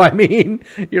 So I mean,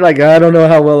 you're like, I don't know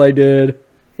how well I did.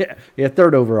 Yeah,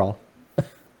 3rd overall.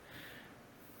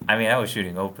 I mean, I was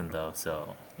shooting open though,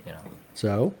 so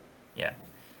So yeah,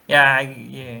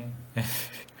 yeah.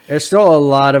 there's still a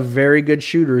lot of very good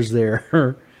shooters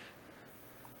there.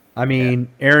 I mean,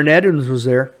 Aaron Edmonds was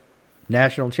there,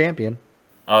 national champion.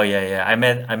 Oh yeah. I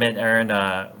met Aaron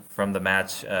from the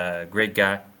match. Great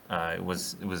guy. It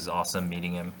was awesome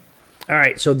meeting him. All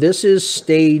right, so this is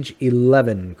stage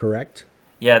 11, correct?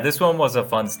 Yeah, this one was a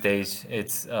fun stage.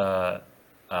 It's a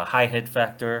high hit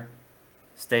factor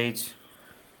stage.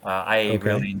 I Okay.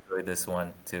 really enjoyed this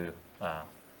one too.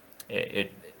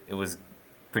 It was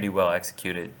pretty well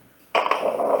executed.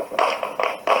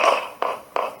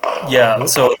 Yeah,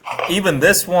 so even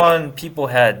this one, people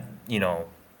had,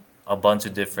 a bunch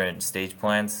of different stage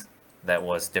plans that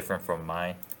was different from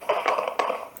mine.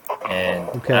 And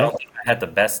Okay. I don't think I had the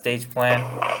best stage plan,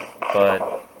 but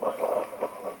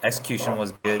execution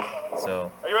was good.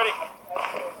 So Are you ready?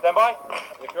 Stand by.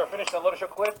 If you're finished, then load show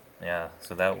clear. yeah,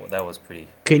 so that was pretty.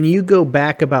 Can you go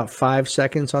back about 5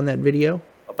 seconds on that video?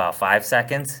 About 5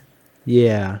 seconds,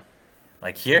 Yeah.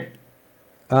 like here.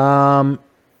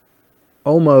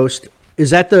 Almost. Is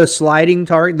that the sliding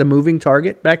target, the moving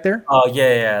target back there? Oh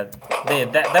yeah.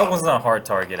 That wasn't a hard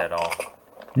target at all.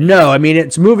 No, I mean,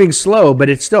 it's moving slow, but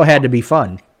it still had to be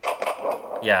fun.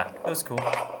 Yeah, it was cool.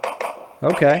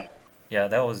 Okay. Yeah,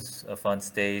 that was a fun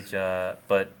stage.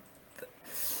 But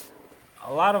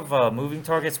a lot of moving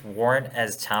targets weren't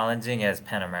as challenging as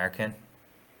Pan American.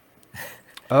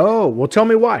 Oh, well, tell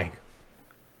me why.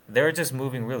 They were just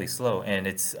moving really slow, and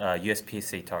it's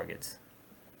USPSA targets.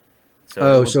 So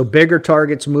Oh, so bigger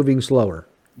targets moving slower.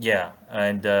 yeah,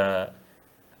 and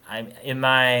I'm in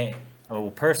my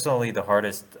personally the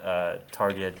hardest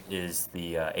target is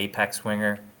the apex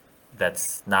swinger,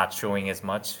 that's not showing as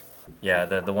much. Yeah,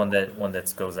 the one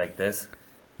that goes like this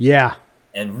Yeah.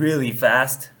 and really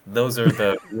fast. Those are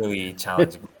the really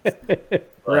challenging. But,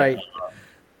 Right.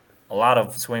 a lot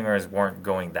of swingers weren't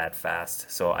going that fast,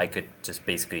 so I could just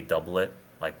basically double it,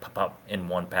 like pop up in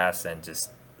one pass and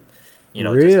just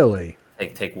just Really?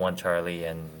 take one Charlie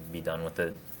and be done with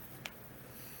it.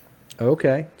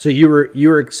 Okay. So you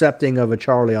were accepting of a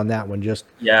Charlie on that one just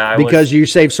Yeah, I because was. you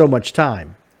saved so much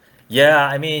time. Yeah,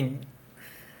 I mean,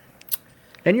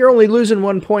 And you're only losing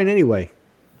 1 point anyway.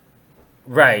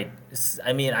 right.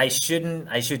 I mean, I shouldn't.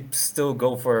 I should still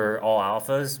go for all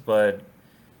alphas, but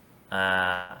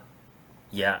uh,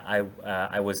 yeah,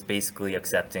 I was basically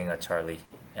accepting a Charlie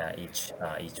each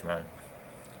run.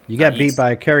 You got Each. beat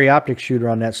by a carry optic shooter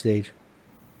on that stage.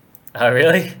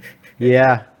 Really?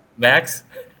 Yeah. Max?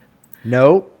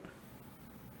 Nope.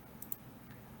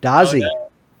 Oh Dazi. no!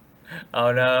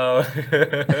 Oh no!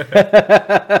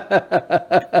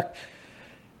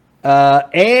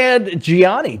 And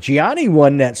Gianni. Gianni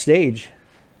won that stage.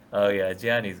 Oh yeah,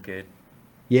 Gianni's good.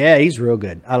 Yeah, he's real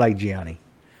good. I like Gianni.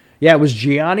 Yeah, it was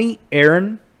Gianni,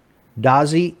 Aaron,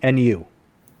 Dazi, and you.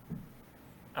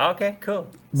 Okay, cool.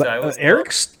 So But I was still.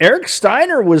 Eric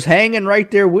Steiner was hanging right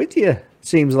there with you.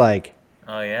 Seems like.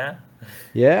 Oh yeah.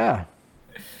 Yeah.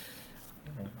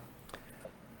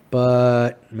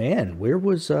 But man, where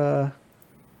was oh,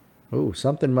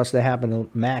 something must have happened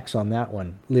to Max on that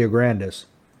one, Leo Grandis.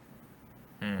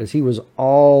 Because he was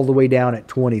all the way down at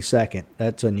 22nd.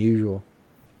 That's unusual.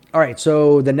 All right,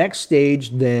 so the next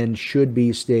stage then should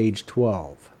be stage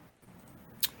 12.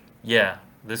 Yeah,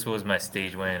 this was my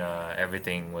stage when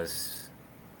everything was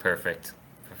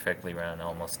perfectly round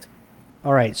almost.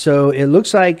 All right, so it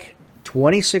looks like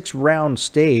 26 round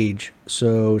stage,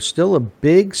 so still a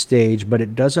big stage, but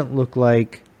it doesn't look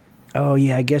like. Oh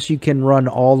yeah, I guess you can run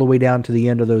all the way down to the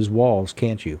end of those walls,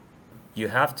 can't you? You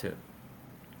have to.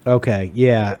 Okay,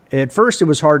 yeah. At first it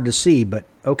was hard to see, but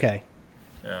okay.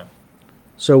 Yeah.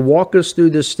 So walk us through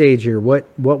this stage here. What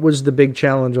was the big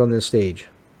challenge on this stage?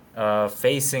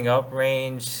 Facing up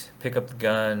range, pick up the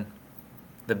gun.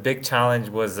 The big challenge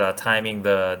was timing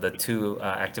the two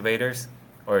activators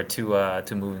or two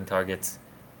moving targets,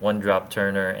 one drop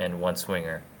turner and one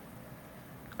swinger.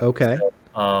 Okay.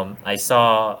 I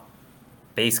saw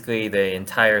basically the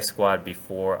entire squad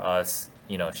before us,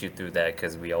 shoot through that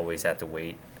because we always had to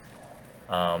wait.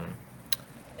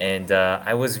 And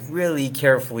I was really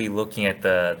carefully looking at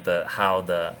the how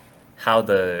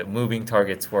the moving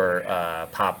targets were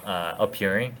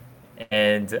appearing,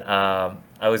 and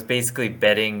I was basically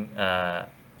betting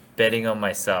on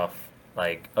myself.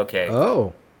 Like,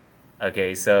 Oh.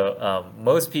 okay, so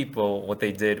most people what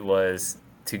they did was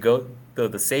to go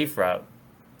the safe route.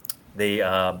 They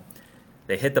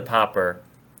hit the popper.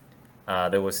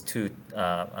 There was two.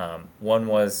 One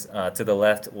was to the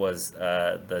left was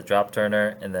the drop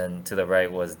turner, and then to the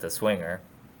right was the swinger.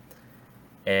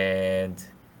 And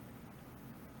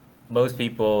most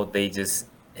people they just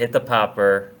hit the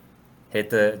popper, hit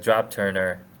the drop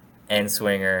turner, and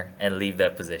swinger, and leave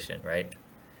that position, right?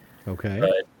 Okay.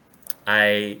 But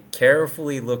I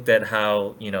carefully looked at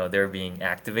how they're being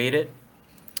activated,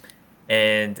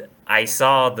 and I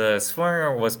saw the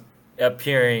swinger was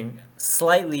appearing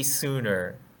slightly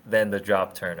sooner than the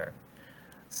drop turner.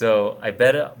 So I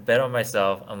bet on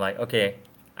myself. I'm like, okay,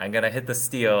 I'm gonna hit the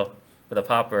steal for the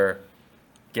popper,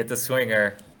 get the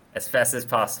swinger as fast as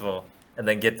possible, and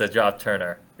then get the drop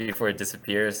turner before it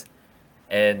disappears.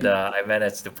 And I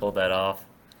managed to pull that off,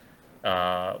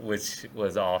 which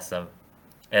was awesome.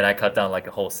 And I cut down like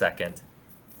a whole second.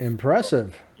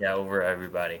 Impressive. Yeah, over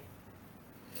everybody.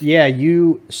 Yeah,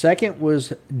 second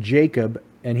was Jacob,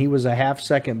 and he was a half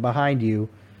second behind you.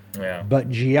 Yeah. But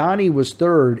Gianni was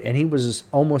third, and he was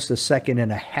almost a second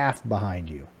and a half behind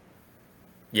you.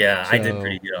 Yeah, I did So-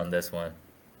 pretty good on this one.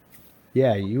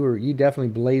 Yeah, you definitely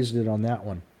blazed it on that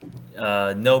one.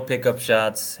 No pickup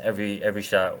shots. Every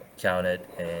shot counted,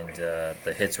 and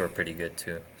the hits were pretty good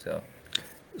too. So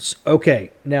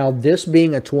Okay, now this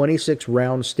being a 26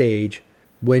 round stage,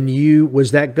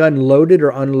 was that gun loaded or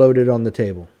unloaded on the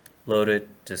table? loaded,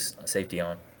 just safety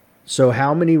on. So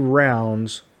how many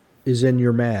rounds is in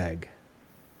your mag?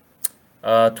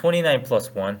 29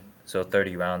 plus one, so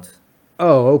 30 rounds.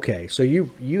 Oh, okay. So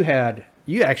you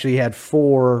actually had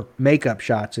 4 makeup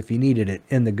shots if you needed it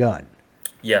in the gun.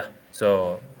 Yeah.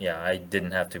 So yeah, I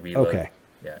didn't have to reload. Okay.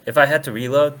 Yeah. If I had to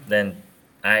reload, then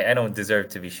I don't deserve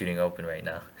to be shooting open right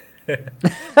now.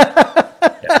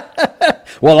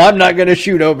 Well, I'm not going to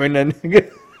shoot open and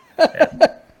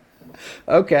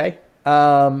Okay.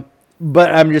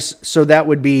 But I'm just so that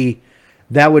would be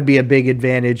a big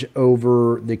advantage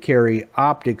over the carry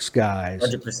optics guys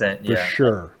 100%. for Yeah.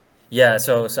 sure. Yeah,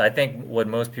 so I think what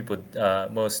most people,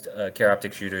 most care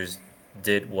optic shooters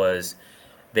did was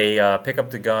they pick up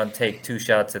the gun, take 2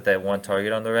 shots at that one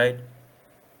target on the right,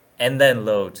 and then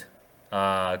load,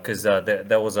 because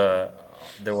there was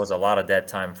a lot of dead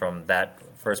time from that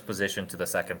first position to the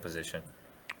second position.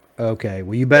 Okay.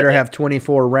 Well, you better have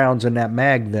 24 rounds in that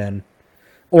mag then.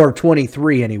 or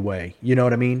 23 anyway. You know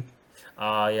what I mean?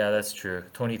 Yeah, that's true.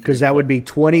 23 Because that plus. would be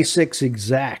 26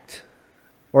 exact,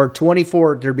 or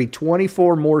 24. There'd be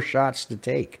 24 more shots to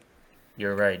take.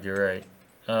 You're right. You're right.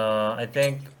 I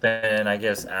think then I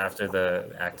guess after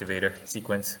the activator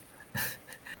sequence.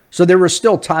 So there was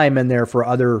still time in there for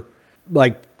other,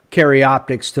 like, carry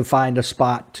optics to find a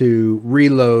spot to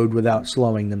reload without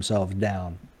slowing themselves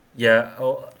down. Yeah.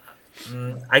 Oh,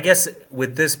 I guess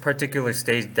with this particular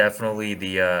stage, definitely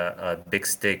the big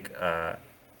stick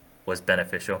was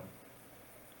beneficial.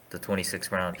 The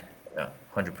 26 round. Yeah,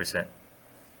 100%.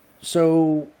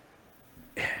 So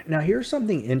now here's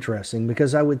something interesting,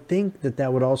 because I would think that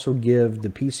that would also give the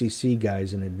PCC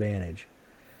guys an advantage.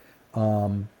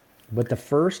 But the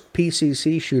first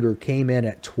PCC shooter came in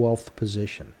at 12th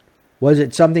position. Was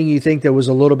it something you think that was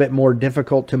a little bit more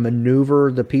difficult to maneuver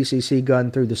the PCC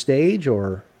gun through the stage,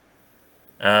 or?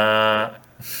 Uh,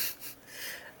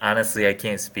 Honestly, I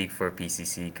can't speak for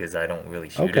PCC because I don't really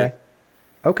shoot Okay. it.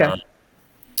 Okay. Um,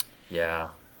 yeah,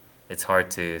 it's hard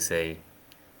to say.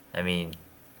 I mean,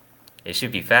 it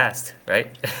should be fast,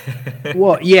 right?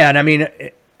 Well, yeah, and I mean,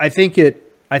 I think it.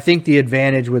 I think the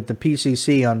advantage with the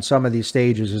PCC on some of these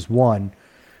stages is, one,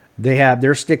 they have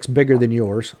their sticks bigger than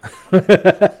yours,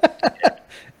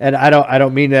 and I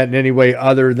don't mean that in any way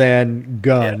other than Yeah,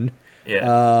 gun.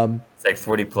 yeah. It's like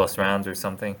 40 plus rounds or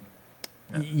something.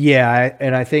 Yeah, Yeah,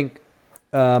 and I think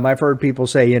I've heard people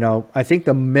say, I think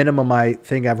the minimum I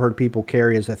think I've heard people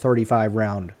carry is a 35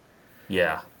 round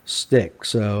yeah, stick,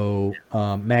 so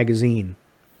magazine.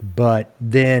 But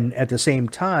then at the same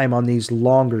time, on these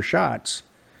longer shots,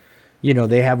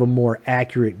 they have a more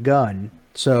accurate gun,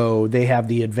 so they have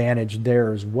the advantage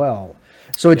there as well.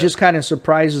 So it yeah. just kind of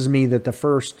surprises me that the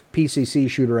first PCC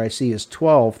shooter I see is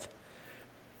 12th,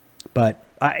 but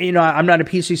I'm not a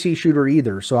PCC shooter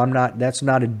either, so I'm not. That's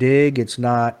not a dig. It's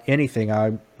not anything.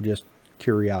 I'm just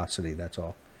curiosity. That's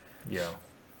all. Yeah.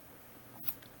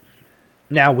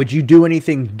 Now, would you do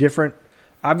anything different?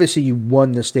 Obviously, you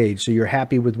won the stage, so you're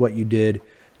happy with what you did.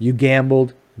 You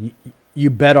gambled. You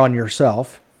bet on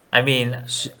yourself. I mean,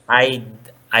 I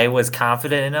I was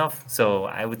confident enough, so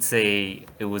I would say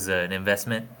it was an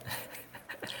investment.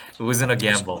 It wasn't a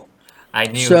gamble. I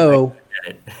knew I So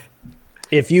could get it.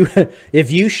 if you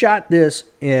if you shot this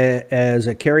as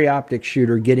a carry optic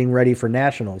shooter getting ready for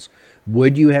nationals,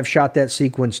 would you have shot that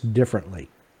sequence differently?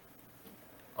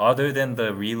 Other than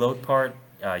the reload part,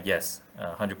 yes,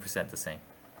 100% the same.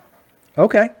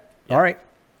 Okay. Yeah. All right.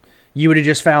 You would have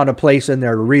just found a place in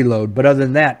there to reload. But other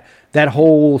than that, that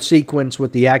whole sequence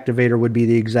with the activator would be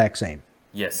the exact same.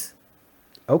 Yes.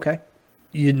 Okay.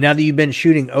 Now that you've been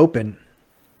shooting open,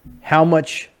 how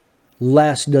much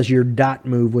less does your dot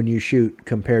move when you shoot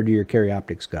compared to your carry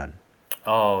optics gun?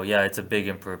 Oh, yeah, it's a big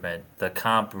improvement. The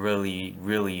comp really,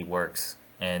 really works,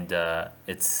 and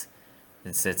it's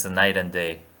a night and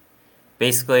day.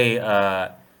 Basically,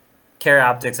 carry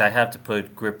optics, I have to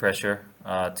put grip pressure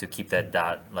to keep that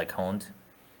dot like honed,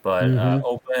 but Hmm.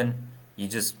 open, you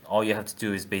just all you have to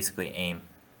do is basically aim.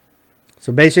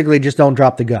 So basically, just don't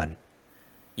drop the gun.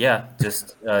 Yeah,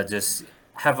 just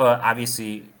have a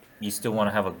obviously you still want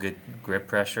to have a good grip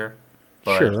pressure,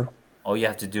 but Sure. all you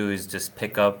have to do is just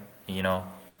pick up,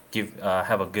 give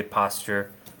have a good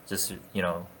posture, just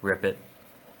rip it.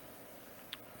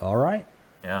 All right.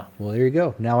 Yeah. Well, there you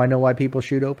go. Now I know why people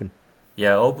shoot open.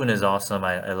 Yeah, open is awesome.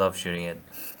 I love shooting it.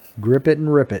 Grip it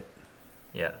and rip it.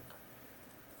 Yeah.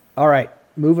 All right.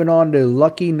 Moving on to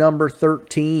lucky number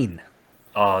 13.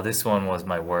 Oh, this one was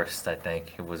my worst, I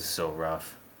think. It was so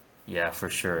rough. Yeah, for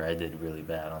sure. I did really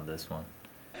bad on this one.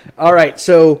 All right.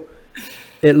 So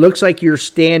it looks like you're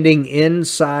standing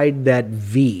inside that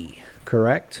V,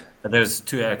 correct? But there's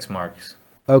two X marks.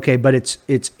 Okay, but it's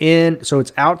in, so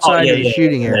it's Oh, outside yeah, of the yeah,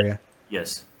 shooting yeah. area.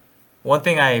 Yes. One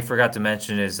thing I forgot to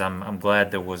mention is I'm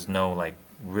glad there was no like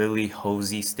really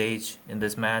hosey stage in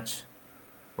this match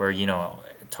where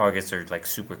targets are like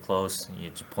super close and you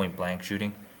just point blank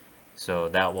shooting. So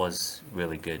that was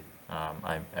really good.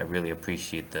 I really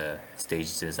appreciate the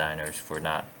stage designers for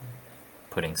not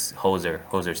putting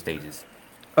hoser stages.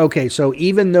 Okay, so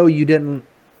even though you didn't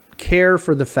care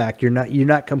for the fact, you're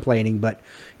not complaining, but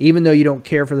even though you don't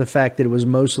care for the fact that it was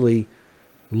mostly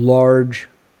large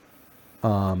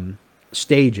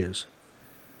stages,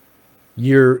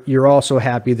 you're also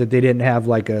happy that they didn't have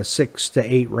like a 6 to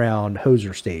 8 round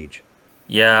hoser stage.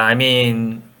 Yeah, I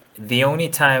mean, the only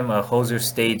time a hoser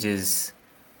stage is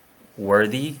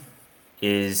worthy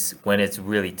is when it's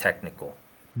really technical.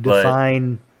 But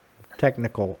Define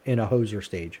technical in a hoser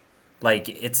stage. like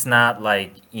it's not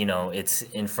like, it's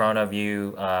in front of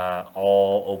you,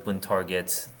 all open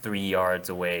targets 3 yards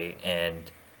away and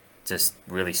just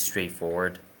really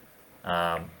straightforward.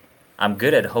 I'm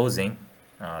good at hosing.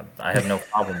 I have no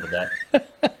problem with that.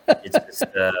 It's just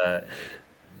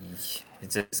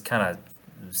it's just kind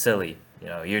of silly.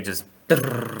 You're just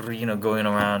going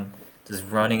around, just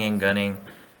running and gunning.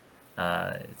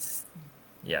 It's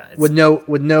yeah, it's With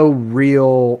no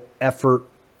real effort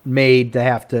made to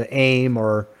have to aim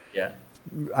or yeah.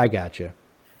 I got you.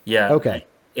 Yeah, Okay.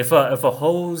 if a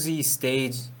hosey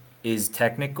stage is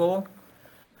technical,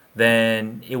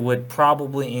 then it would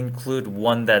probably include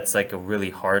one that's like a really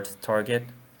hard target,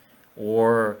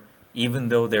 or even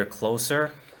though they're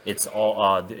closer,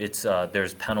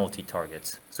 there's penalty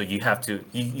targets. So you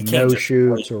can't No just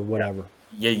play. shoots or Yeah, whatever.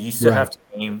 yeah, you still have Right.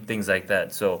 to aim things like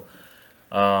that. So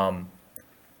um,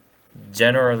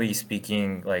 generally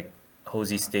speaking, like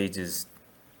hosey stages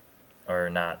are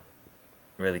not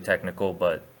really technical,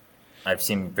 but I've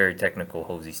seen very technical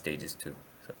hosey stages too.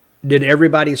 So, Did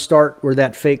everybody start where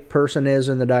that fake person is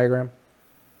in the diagram?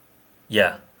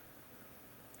 yeah,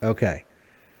 Okay.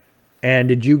 And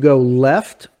did you go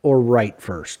left or right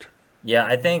first? yeah,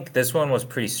 I think this one was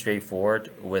pretty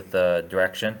straightforward with the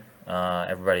direction.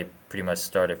 Everybody pretty much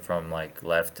started from like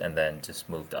left and then just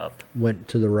moved up. Went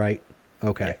to the right. Yeah,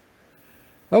 Okay.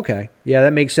 Okay. Yeah,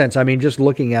 that makes sense. I mean, just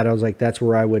looking at it, I was like, that's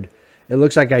where I would. It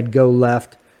looks like I'd go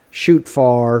left, shoot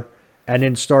far, and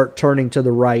then start turning to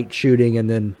the right, shooting, and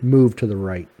then move to the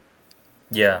right.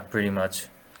 yeah, pretty much.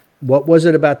 What was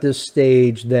it about this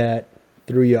stage that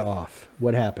threw you off?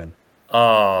 What happened?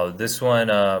 Oh, this one,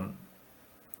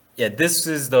 yeah, this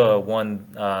is the one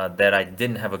that I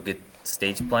didn't have a good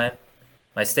stage plan.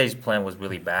 My stage plan was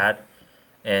really bad,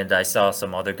 and I saw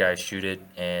some other guys shoot it,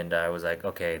 and I was like,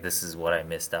 okay, this is what I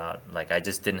missed out. Like, I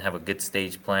just didn't have a good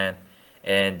stage plan,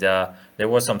 and there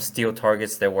were some steel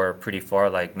targets that were pretty far,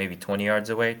 like maybe 20 yards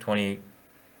away, 20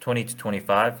 to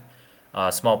 25,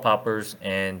 small poppers,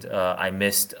 and I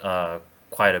missed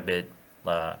quite a bit.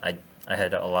 I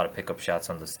had a lot of pickup shots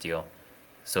on the steel,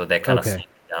 so that kind of slowed Okay.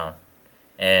 me down.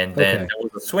 And then Okay. there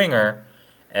was a swinger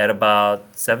at about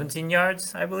 17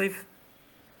 yards, I believe,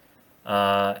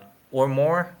 uh, or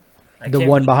more. I The can't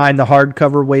one really. behind the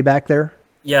hardcover way back there?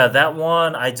 Yeah, that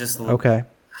one. Okay.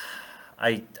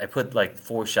 I put like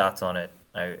four shots on it.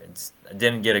 I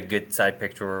didn't get a good side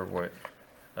picture,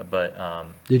 but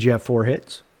Did you have 4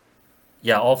 hits?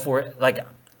 yeah, all four. Like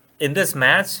in this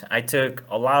match, I took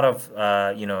a lot of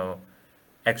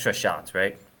extra shots,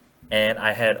 right? And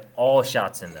I had all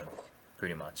shots in them,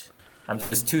 pretty much. I'm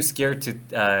just too scared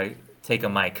to take a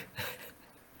mic.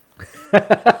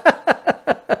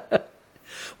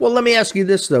 Well, let me ask you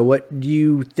this though. What do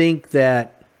you think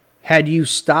that had you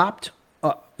stopped?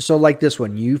 So, like this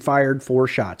one, you fired 4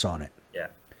 shots on it. Yeah.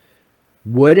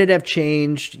 Would it have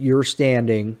changed your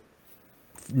standing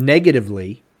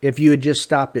negatively if you had just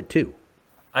stopped at 2?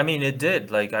 I mean, it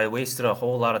did. Like, I wasted a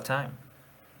whole lot of time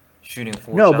shooting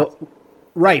four No, but shots.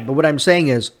 right. But what I'm saying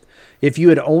is, if you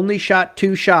had only shot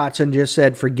 2 shots and just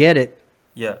said, "Forget it,"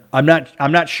 Yeah. I'm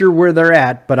not sure where they're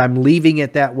at, but I'm leaving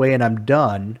it that way and I'm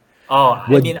done. Oh,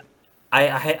 I Would mean, I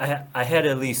had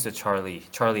at least a Charlie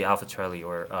Alpha Charlie,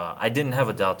 or I didn't have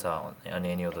a Delta on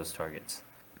any of those targets.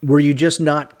 were you just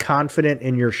not confident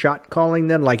in your shot calling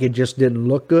then? Like it just didn't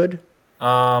look good?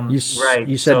 Right.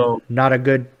 You said not a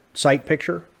good sight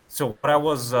picture? So what I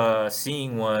was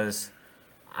seeing was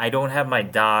I don't have my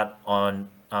dot on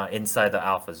inside the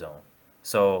alpha zone.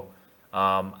 So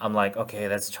I'm like, okay,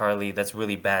 that's Charlie. That's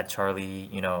really bad, Charlie.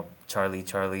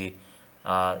 Charlie.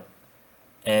 Uh,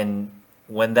 and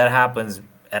when that happens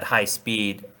at high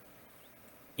speed,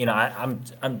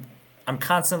 I'm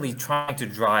constantly trying to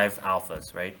drive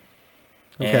alphas, right?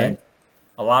 Okay. And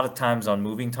a lot of times on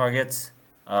moving targets,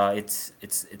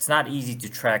 it's not easy to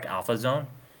track alpha zone.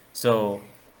 So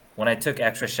when I took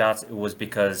extra shots, it was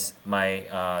because my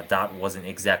dot wasn't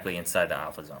exactly inside the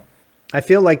alpha zone. I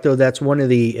feel like though that's one of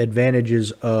the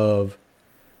advantages of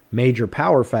major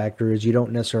power factor is you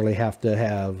don't necessarily have to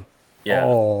have Yeah,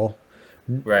 all.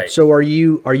 right. So are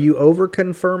you over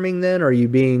confirming then? Are you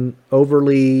being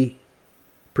overly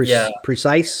Yeah,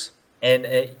 precise?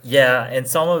 and yeah, and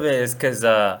some of it is because,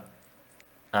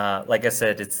 like I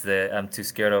said, I'm too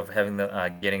scared of having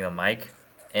the getting a mic,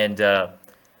 and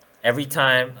every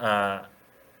time,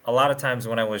 a lot of times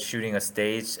when I was shooting a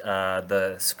stage,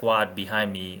 the squad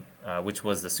behind me, which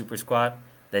was the super squad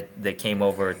that came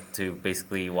over to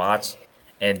basically watch,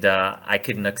 and I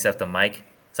couldn't accept the mic,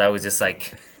 so I was just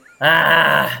like,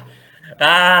 ah,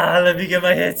 let me get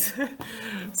my hits.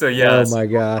 So yeah, Oh my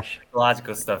gosh.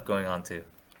 psychological stuff going on too.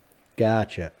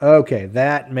 Gotcha. Okay,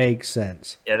 that makes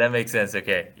sense. Yeah, that makes sense.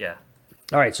 Okay, yeah.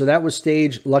 All right, so that was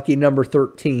stage lucky number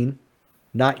 13,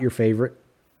 not your favorite.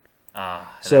 That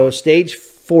So was stage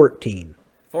 14.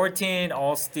 14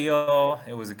 all steel.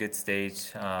 It was a good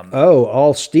stage. Oh,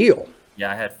 all steel.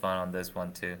 Yeah, I had fun on this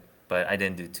one too, but I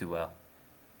didn't do too well.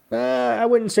 I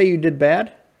wouldn't say you did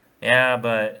bad. Yeah,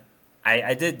 but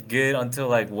I did good until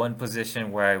like one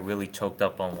position where I really choked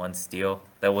up on one steel.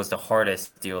 That was the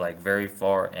hardest steel, like very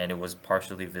far, and it was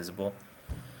partially visible.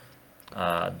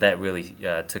 That really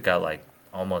took out like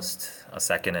almost a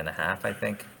second and a half, I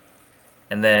think.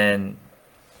 And then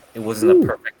it wasn't a Ooh.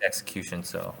 perfect execution,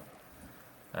 so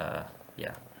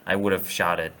yeah, I would have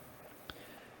shot it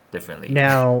differently.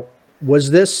 Now, was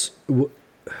this.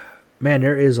 Man,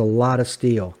 there is a lot of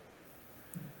steel.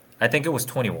 I think it was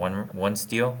 21 one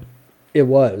steel. It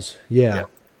was, Yeah. yeah.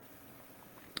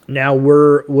 Now,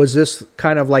 was this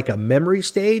kind of like a memory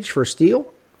stage for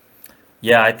steel?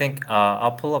 Yeah, I think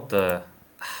I'll pull up the.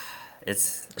 So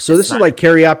It's this is not. like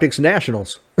Carry Optics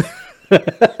Nationals.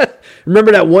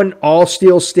 Remember that one all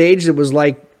steel stage that was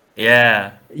like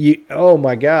Yeah, you? Oh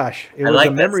my gosh, it I was a like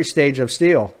that. memory stage of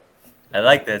steel. I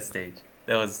like that stage.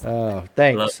 That was. Oh, I love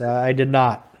thanks. I did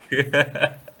not.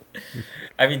 it.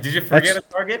 I mean, did you That's forget a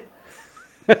target?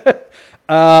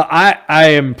 I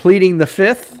am pleading the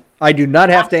fifth. I do not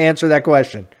have to answer that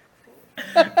question.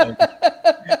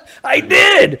 I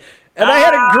did, and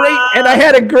I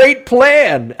had a great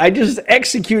plan. I just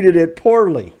executed it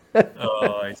poorly.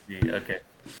 Oh, I see. Okay.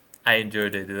 I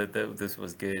enjoyed it. This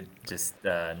was good. Just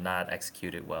not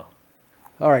executed well.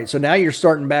 All right, so now you're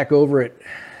starting back over at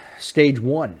stage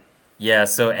one. Yeah.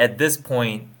 So at this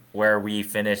point where we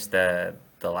finished the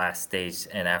last stage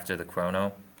and after the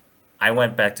chrono, I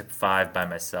went back to 5 by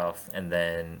myself, and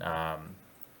then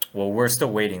well, we're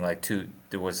still waiting. Like two,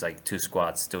 there was like 2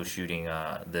 squads still shooting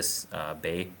this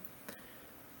bay.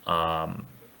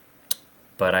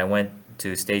 But I went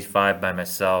to stage 5 by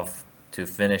myself to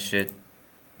finish it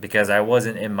because I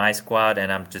wasn't in my squad,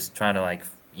 and I'm just trying to like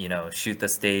shoot the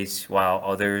stage while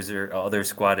other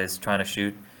squad is trying to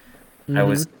shoot. I Mm-hmm.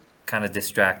 was kind of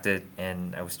distracted,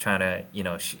 and I was trying to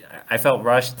I felt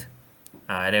rushed.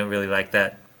 I didn't really like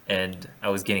that, and I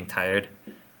was getting tired,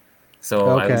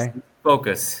 so I was Okay.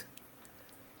 focused.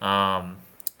 Um,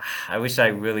 I wish I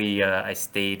really I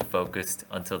stayed focused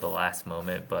until the last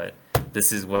moment, but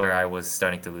this is where I was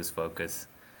starting to lose focus.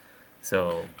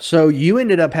 So So you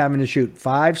ended up having to shoot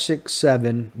 5, 6,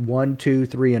 7, 1, 2,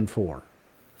 3, and 4.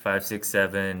 5, 6,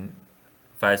 7,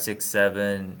 5, 6,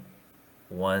 7,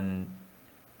 1.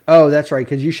 Oh, that's right,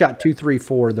 because you shot 2, 3,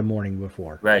 4 the morning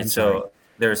before. Right. I'm sorry. So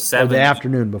there's Or the 7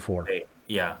 afternoon before.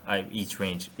 Yeah, each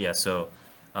range. Yeah. So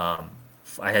um,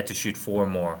 I had to shoot 4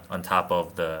 more on top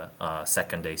of the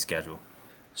second day schedule.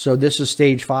 So this is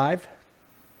stage 5?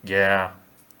 Yeah,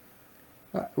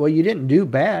 Well, you didn't do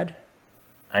bad.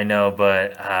 I know,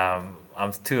 but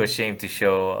I'm too ashamed to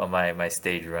show my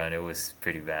stage run. It was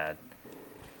pretty bad.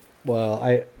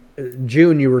 Well,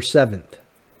 June, you were 7th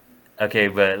Okay,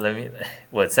 but let me.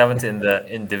 What, seventh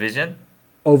in division?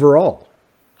 overall.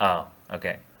 Oh,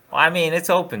 okay. Well, I mean, it's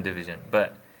open division,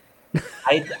 but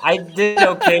I did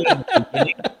okay in the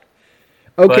beginning, but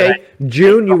Okay,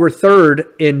 June, you were 3rd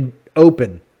in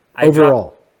open I dropped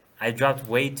overall. I dropped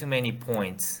way too many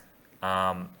points,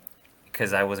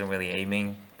 because I wasn't really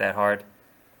aiming that hard,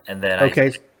 and then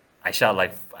Okay, I shot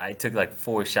like I took like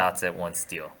 4 shots at one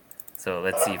steal. So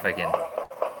let's see if I can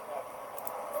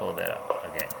pull that up.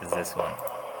 Okay, is this one?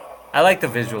 I like the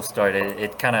visual start.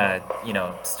 It kind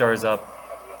of stirs up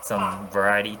some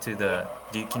variety to the.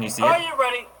 Can you see Are it? you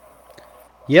ready?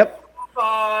 yep.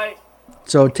 Bye.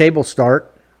 So table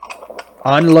start,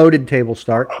 unloaded table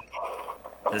start.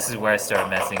 This is where I start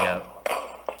messing up.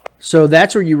 So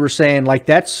that's where you were saying like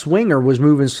that swinger was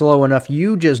moving slow enough.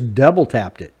 You just double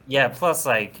tapped it. Yeah. Plus,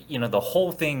 like the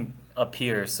whole thing up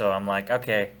here. So I'm like,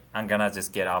 okay, I'm gonna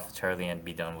just get off Charlie and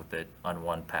be done with it on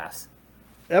one pass.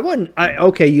 That wasn't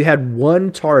okay. You had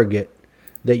one target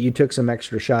that you took some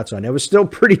extra shots on. It was still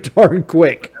pretty darn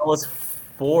quick. That was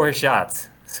 4 shots.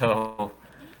 So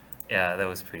yeah, that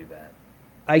was pretty bad.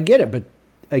 I get it, but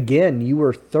again, you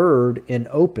were 3rd in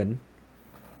open,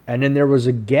 and then there was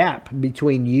a gap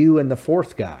between you and the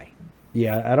 4th guy.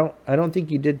 Yeah, I don't think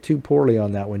you did too poorly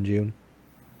on that one, June.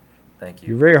 Thank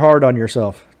You're you, very hard on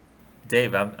yourself.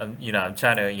 Dave. I'm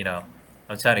trying to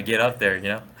I'm trying to get up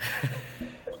there.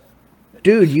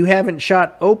 Dude, you haven't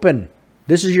shot open.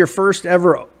 This is your first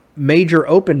ever major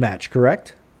open match,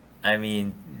 correct? I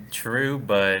mean, true,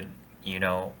 but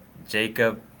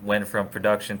Jacob went from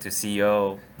production to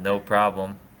CO, no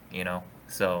problem.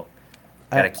 So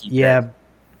gotta Yeah,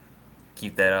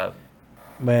 keep that up.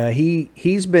 well,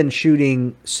 he's been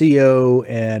shooting CO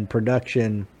and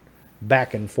production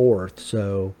back and forth,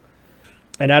 so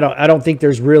and I don't think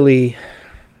there's really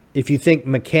if you think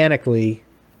mechanically,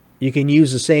 you can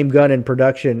use the same gun in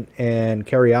production and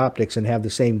carry optics and have the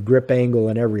same grip angle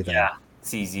and everything. Yeah,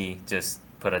 it's easy. Just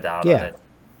put a dot on Yeah, it.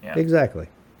 Yeah. exactly.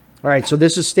 All right, so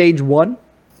this is stage 1.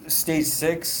 Stage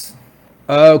 6.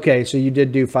 Okay, so you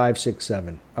did do 5, 6,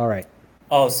 7. All right.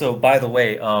 Oh, so by the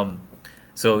way,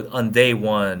 so on day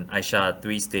 1, I shot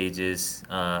 3 stages.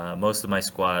 Most of my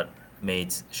squad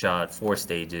mates shot 4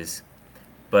 stages,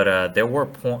 but there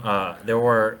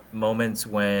were moments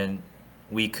when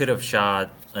we could have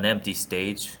shot an empty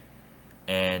stage,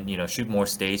 and shoot more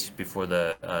stage before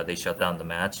they shut down the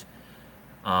match.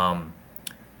 Um,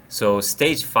 so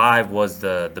stage 5 was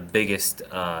the biggest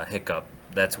hiccup.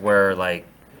 That's where like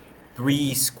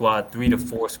 3 to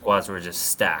 4 squads were just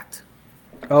stacked.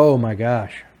 Oh my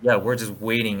gosh. Yeah, we're just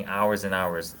waiting hours and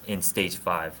hours in stage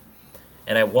 5.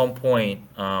 And at one point,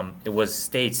 it was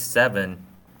stage 7,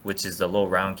 which is the low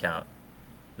round count,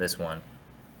 this one.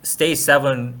 Stage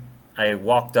 7, I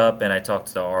walked up and I talked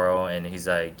to the RO, and he's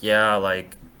like, yeah,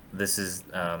 like, this is,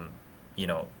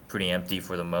 pretty empty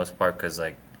for the most part, because,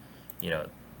 like,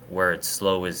 where it's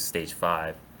slow is stage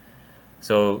 5.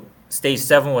 So stage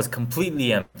 7 was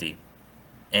completely empty.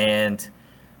 And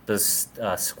the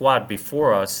squad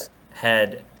before us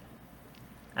had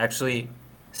actually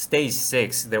stage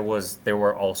 6. There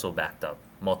were also backed up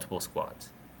multiple squads.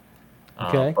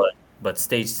 Okay. But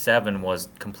stage 7 was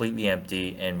completely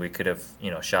empty, and we could have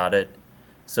shot it.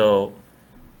 So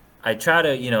I try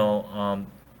to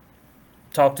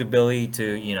talk to Billy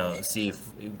to see if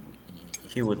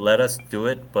he would let us do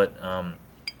it, but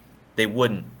they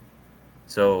wouldn't.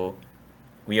 So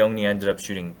we only ended up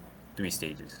shooting 3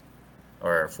 stages,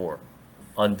 or 4.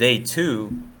 On day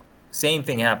 2, same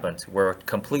thing happened. We're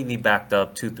completely backed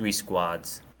up, 2-3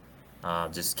 squads,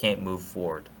 just can't move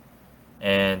forward.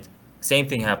 And same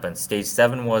thing happened. Stage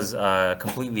 7 was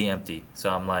completely empty. So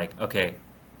I'm like, okay,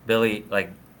 Billy,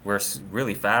 like, we're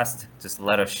really fast. Just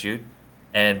let us shoot.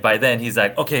 And by then he's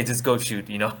like, okay, just go shoot,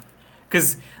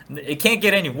 because it can't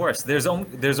get any worse. There's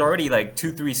already like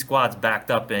 2-3 squads backed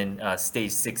up in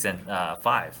stage 6 and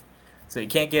 5. So it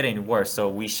can't get any worse. So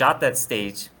we shot that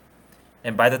stage,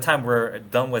 and by the time we're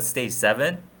done with stage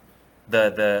 7,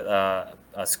 the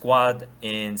squad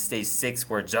in stage 6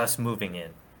 were just moving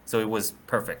in. So it was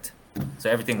perfect. So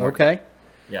everything worked. Okay.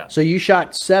 Yeah. So you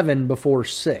shot 7 before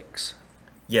 6.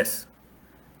 Yes.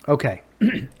 Okay.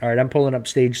 All right, I'm pulling up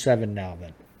stage 7 now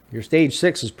then. Your stage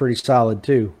 6 is pretty solid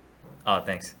too. Oh,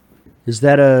 thanks. Is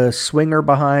that a swinger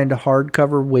behind a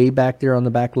hardcover way back there on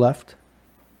the back left?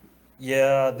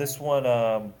 Yeah, this one,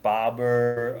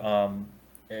 bobber,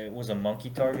 it was a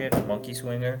monkey target, a monkey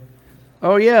swinger.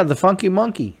 Oh yeah, the funky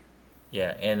monkey.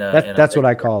 Yeah, and That's what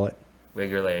I call it.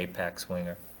 Regular APAC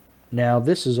swinger. Now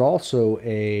this is also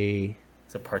a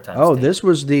It's a part-time Oh, stage.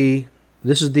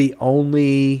 this is the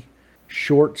only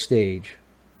short stage.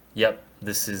 Yep,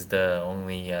 this is the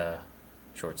only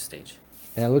short stage.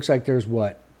 And it looks like there's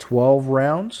what, 12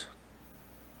 rounds?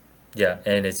 Yeah,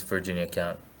 and it's Virginia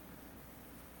count.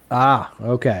 Ah,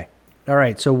 okay. All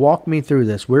right, so walk me through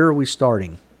this. Where are we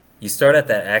starting? You start at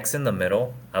that X in the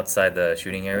middle, outside the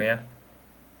shooting area.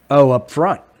 Oh, up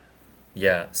front.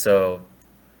 Yeah, so,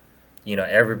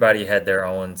 everybody had their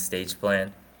own stage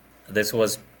plan. This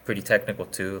was pretty technical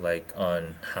too, like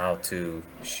on how to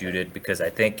shoot it, because I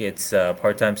think it's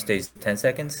part-time stage 10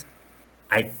 seconds.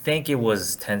 I think it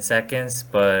was 10 seconds,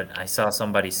 but I saw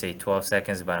somebody say 12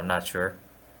 seconds, but I'm not sure.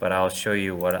 But I'll show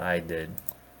you what I did.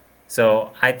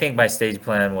 So I think my stage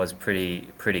plan was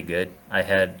pretty good. I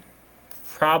had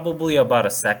probably about a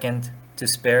second to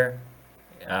spare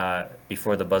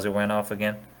before the buzzer went off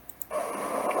again.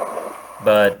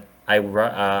 But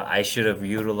I should have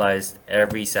utilized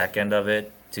every second of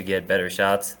it to get better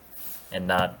shots and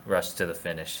not rush to the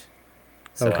finish.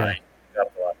 So Okay. I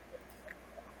got a lot.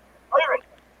 Are you ready?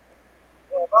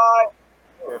 Yeah, bye.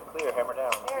 Clear, hammer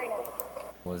down. Very nice.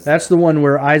 Was That's the one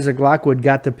where Isaac Lockwood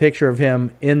got the picture of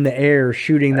him in the air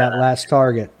shooting that last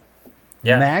target.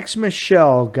 Yeah. Max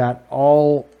Michel got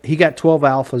 12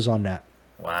 alphas on that.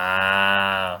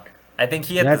 Wow. I think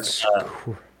he had That's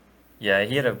yeah,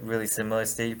 he had a really similar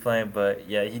stage plan, but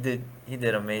yeah, he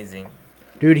did amazing.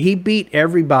 Dude, he beat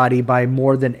everybody by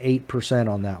more than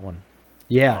 8% on that one.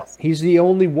 Yeah, he's the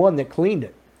only one that cleaned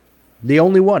it. The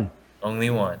only one.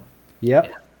 Only one. Yep.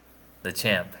 Yeah. The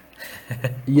champ.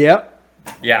 Yep.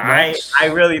 Yeah, That's I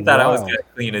really thought I was wild. gonna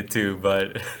clean it too,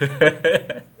 but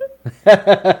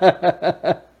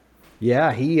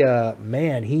Yeah, he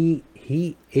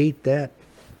ate that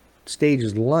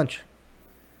stage's lunch.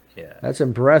 yeah. That's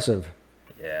impressive.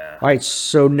 Yeah. All right,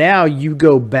 so now you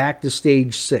go back to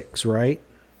stage 6, right?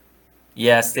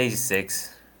 Yeah, stage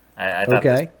 6. I thought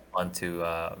Okay. onto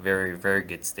very, very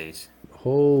good stage.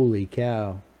 Holy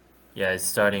cow. Yeah, it's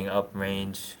starting up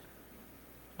range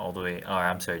all the way, or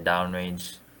I'm sorry, down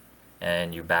range,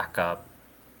 and you back up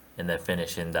and then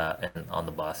finish on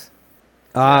the bus.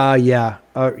 Yeah, Yeah.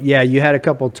 Yeah, you had a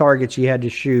couple targets you had to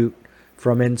shoot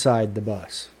from inside the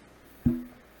bus.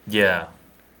 yeah.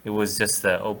 It was just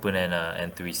the open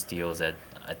and three steals at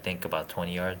I think about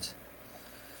 20 yards.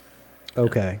 And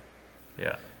Okay.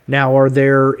 yeah, Now, are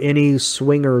there any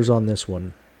swingers on this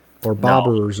one? Or no,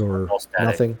 bobbers or all static.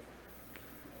 nothing?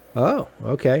 Oh,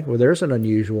 okay. Well, there's an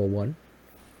unusual one.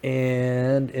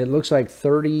 And it looks like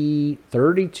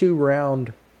 32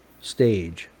 round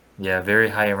stage. Yeah, very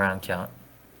high round count.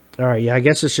 All right, yeah, I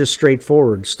guess it's just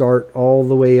straightforward. Start all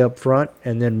the way up front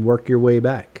and then work your way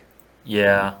back.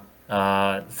 Yeah.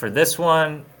 For this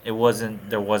one, there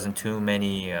wasn't too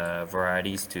many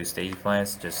varieties to stage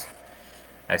plans, just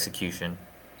execution.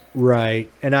 Right.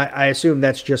 And I assume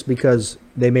that's just because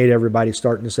they made everybody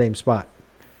start in the same spot.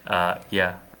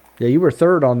 Yeah. Yeah, you were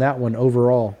third on that one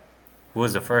overall. Who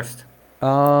was the first?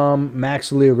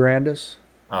 Max Leograndis.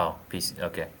 Oh, PC.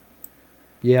 Okay.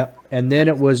 Yep. And then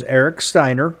it was Eric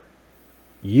Steiner,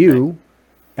 Nice. you,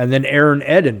 and then Aaron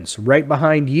Eddins right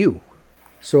behind you.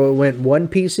 So it went one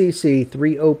PCC,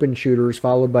 three open shooters,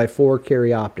 followed by four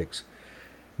carry optics.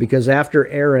 Because after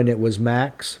Aaron, it was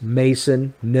Max,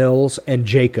 Mason, Nils, and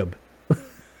Jacob.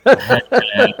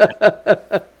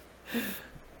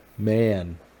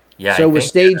 Man. Yeah, So I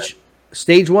was think.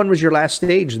 stage one was your last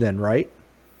stage then, right?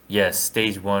 Yes,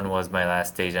 stage one was my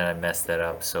last stage, and I messed that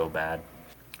up so bad.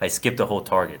 I skipped the whole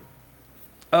target.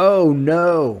 Oh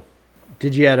no.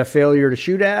 Did you have a failure to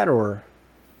shoot at or?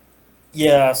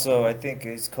 Yeah, so I think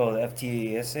it's called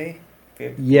FTASA,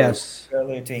 or Yes.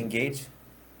 failure to engage.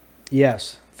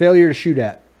 Yes. Failure to shoot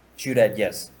at. Shoot at,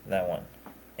 yes, that one,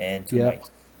 and two Yep. mics.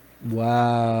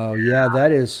 Wow. Yeah,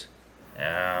 that is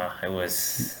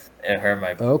It hurt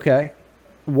my. okay.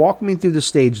 Walk me through the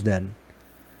stage then.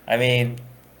 I mean,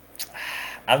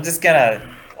 I'm just gonna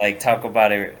like talk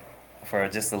about it for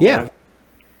just a Yeah. little.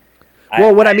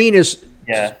 Well, what I I mean is,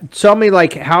 yeah. tell me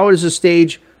like how is the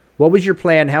stage? What was your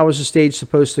plan? How was the stage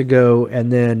supposed to go?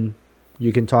 And then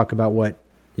you can talk about what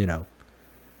you know.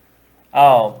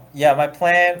 Oh, yeah, my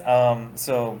plan.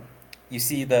 So you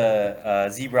see the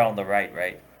zebra on the right,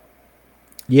 right?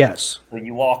 Yes. So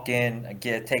you walk in,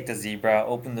 take the zebra,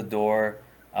 open the door,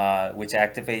 which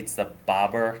activates the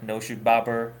bobber, no shoot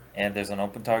bobber, and there's an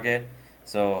open target.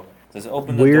 So just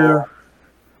open the Where door.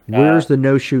 Uh, where's the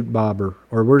no shoot bobber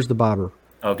or where's the bobber?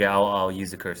 okay, I'll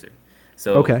use the cursor.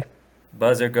 So Okay.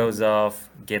 buzzer goes off.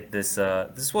 Get this.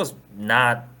 This was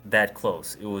not that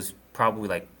close. It was probably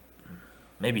like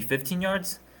maybe 15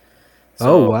 yards.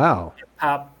 Oh So wow.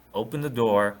 pop, open the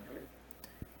door.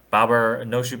 Bobber,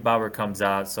 no shoot bobber comes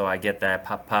out, so I get that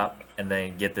pop pop, and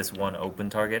then get this one open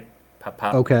target, pop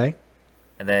pop, Okay.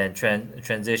 and then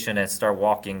transition and start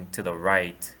walking to the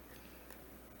right.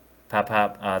 Pop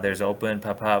pop, there's open,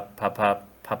 pop pop, pop pop,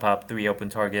 pop pop, three open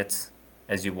targets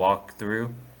as you walk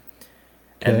through,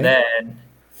 and Okay. then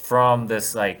from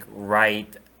this like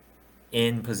right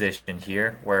in position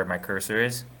here where my cursor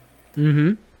is,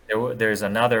 Mm-hmm. there's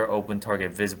another open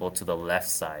target visible to the left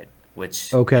side,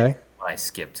 which Okay. I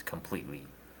skipped completely.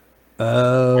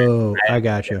 Oh, I, I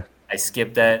gotcha. I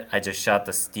skipped that. I just shot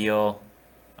the steel,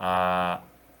 uh,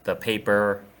 the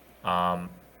paper. Um,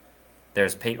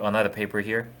 there's another paper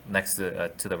here next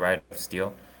to the right of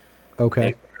steel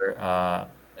Okay. paper.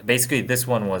 Basically, this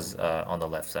one was on the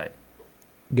left side.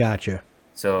 Gotcha.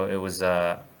 So it was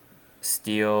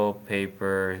steel,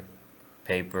 paper,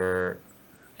 paper,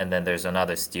 and then there's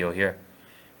another steel here.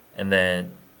 And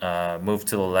then move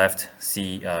to the left,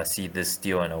 see this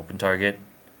steel and open target.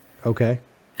 Okay.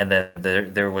 And then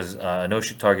there was a no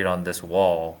shoot target on this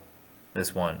wall,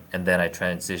 this one, and then I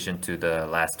transitioned to the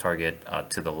last target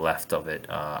to the left of it.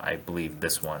 I believe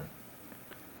this one.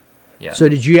 Yeah. So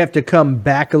did you have to come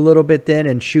back a little bit then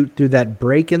and shoot through that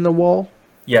break in the wall?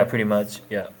 Yeah, pretty much.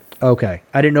 Yeah. Okay.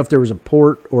 I didn't know if there was a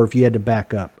port or if you had to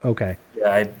back up. Okay.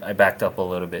 Yeah, I backed up a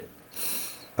little bit.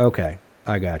 Okay.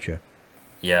 I gotcha.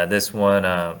 Yeah, this one,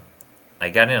 I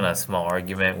got in a small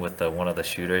argument with one of the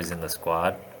shooters in the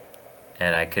squad,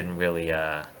 and I couldn't really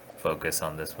focus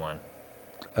on this one.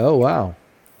 Oh wow.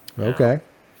 Yeah, Okay.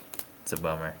 it's a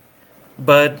bummer.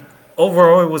 But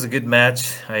overall, it was a good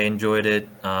match. I enjoyed it.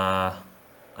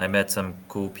 I met some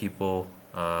cool people.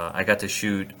 I got to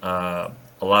shoot a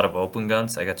lot of open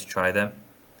guns. I got to try them,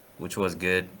 which was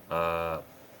good. I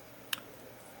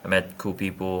met cool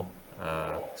people,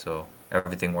 so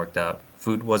everything worked out.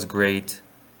 Food was great.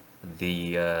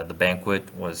 The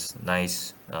banquet was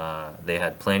nice. They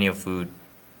had plenty of food.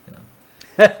 You know.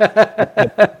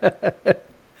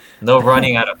 No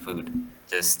running out of food.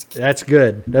 Just keep That's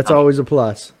good. That's coming. always a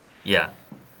plus. Yeah.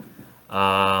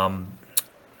 Um,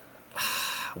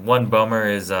 one bummer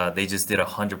is they just did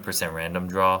 100% random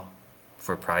draw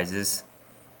for prizes.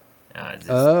 Just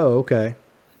Oh, okay.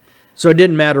 So it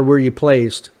didn't matter where you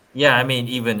placed. yeah, I mean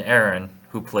even Aaron,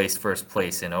 who placed first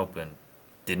place in Open,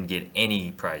 didn't get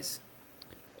any prize.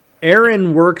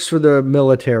 Aaron works for the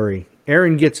military.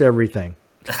 Aaron gets everything.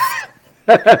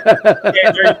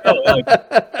 Yeah, there you go. Like,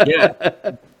 yeah,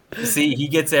 see, he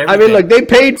gets I mean, everything. look, they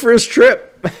paid for his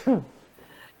trip.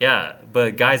 Yeah,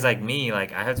 but guys like me,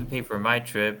 like I have to pay for my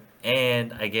trip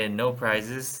and I get no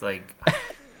prizes. Like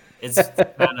it's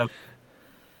kind of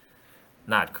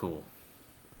not cool.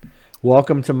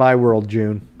 Welcome to my world,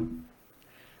 June.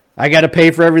 I got to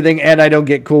pay for everything and I don't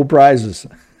get cool prizes.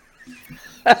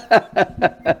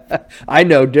 I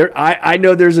know. I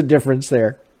know there's a difference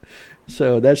there.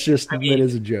 So that's just I meant mean,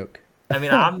 as a joke.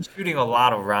 I'm shooting a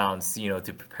lot of rounds, to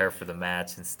prepare for the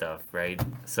match and stuff, right?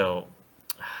 So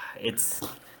it's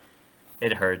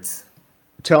it hurts.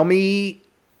 Tell me,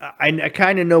 I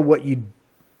kind of know what you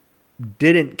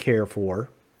didn't care for.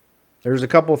 There's a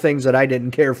couple things that I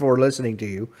didn't care for listening to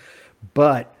you.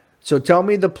 But so tell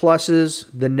me the pluses,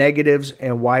 the negatives,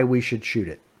 and why we should shoot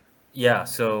it. Yeah,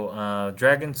 so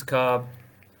Dragon's Cup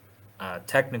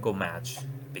technical match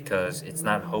because it's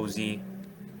not hosey.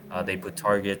 They put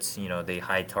targets, they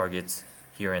hide targets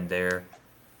here and there.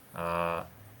 Uh,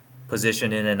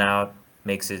 Position in and out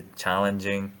makes it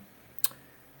challenging.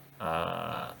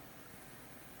 Uh,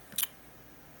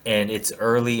 and it's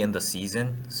early in the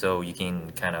season, so you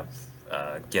can kind of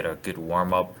get a good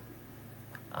warm up.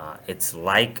 It's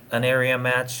like an area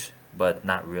match, but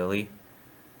not really.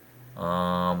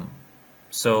 Um,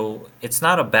 so it's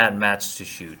not a bad match to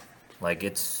shoot. Like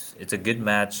it's a good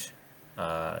match,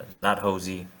 not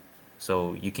hosey,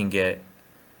 so you can get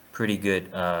pretty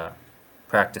good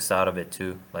practice out of it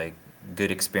too, like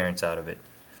good experience out of it.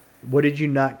 What did you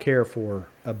not care for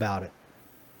about it?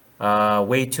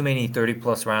 Way too many 30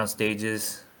 plus round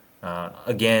stages.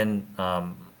 Again,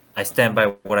 I stand by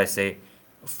what I say.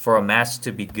 For a match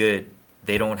to be good,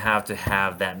 they don't have to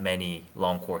have that many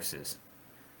long courses.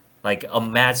 Like a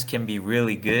match can be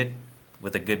really good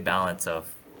with a good balance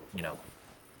of, you know,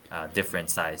 different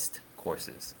sized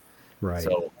courses. Right.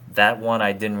 So that one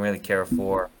I didn't really care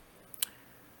for.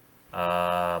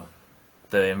 Uh,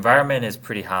 the environment is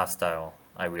pretty hostile,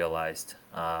 I realized.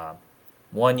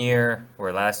 One year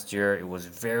or last year, it was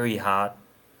very hot,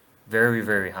 very,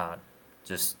 very hot.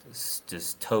 Just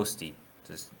toasty,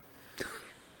 just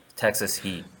Texas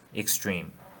heat,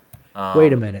 extreme.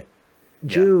 Wait a Um, minute.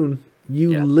 yeah, June,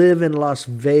 you yeah. live in Las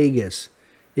Vegas.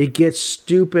 It gets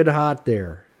stupid hot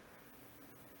there.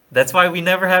 That's why we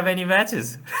never have any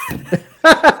matches.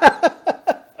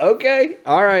 Okay.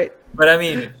 All right. But I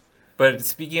mean, but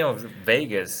speaking of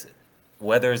Vegas,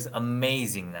 weather's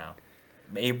amazing now.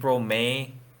 April,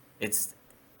 May, it's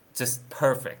just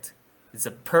perfect. It's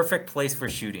a perfect place for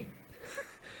shooting.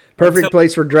 Until, Perfect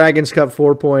place for Dragons Cup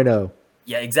 4.0.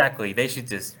 yeah, exactly. They should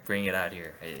just bring it out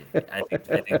here. I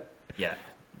think, yeah,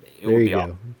 it There would you be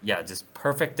awesome. go. Yeah, just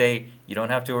perfect day. You don't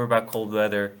have to worry about cold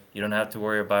weather. You don't have to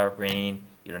worry about rain.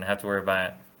 You don't have to worry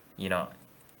about, you know,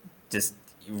 just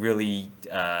really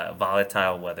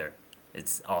volatile weather.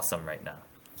 It's awesome right now.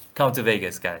 Come to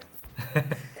Vegas, guys.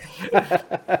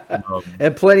 Um,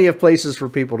 And plenty of places for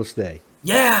people to stay.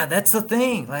 yeah, that's the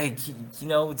thing. Like,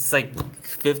 it's like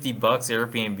 $50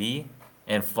 Airbnb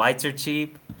and flights are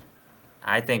cheap.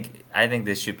 I think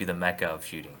this should be the mecca of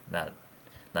shooting, not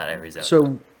Arizona.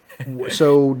 So,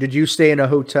 so did you stay in a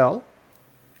hotel?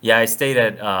 Yeah, I stayed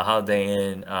at Holiday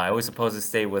Inn. I was supposed to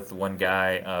stay with one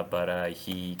guy, but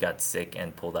he got sick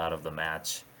and pulled out of the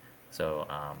match. So,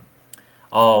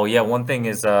 oh yeah, one thing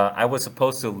is I was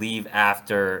supposed to leave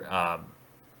after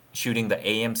shooting the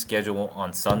AM schedule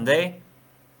on Sunday,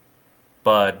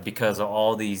 but because of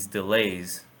all these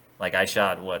delays, like I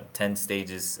shot what 10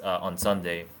 stages on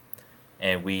Sunday,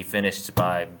 and we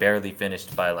barely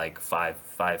finished by like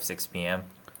 6 p.m.,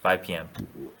 5 p.m.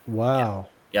 Wow.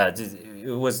 Yeah, it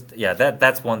was yeah,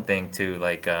 that's one thing too.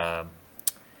 Like the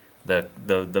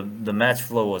match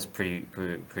flow was pretty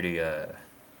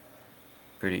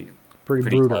Pretty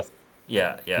pretty brutal. tough.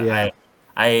 Yeah, yeah. Yeah.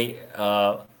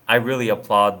 I really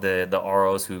applaud the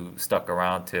ROs who stuck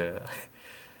around to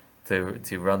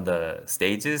to run the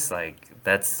stages. Like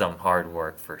that's some hard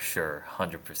work for sure,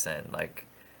 100%. Like,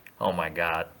 oh my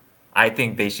God, I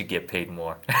think they should get paid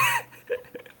more.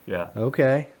 Yeah.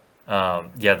 Okay.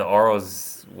 Yeah, the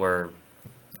ROs were,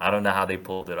 I don't know how they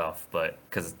pulled it off, but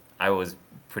because I was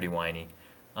pretty whiny.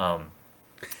 Um,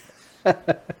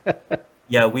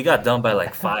 Yeah, we got done by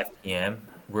like 5 p.m.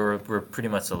 We're pretty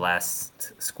much the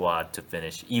last squad to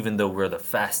finish, even though we're the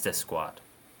fastest squad.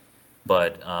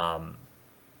 But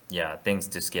yeah, things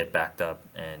just get backed up,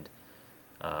 and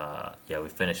yeah, we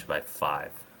finished by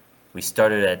 5. We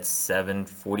started at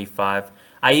 7:45.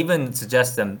 I even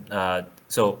suggest them.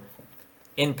 So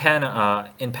in Pan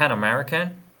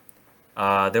American,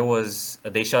 there was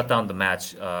they shut down the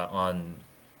match on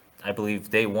I believe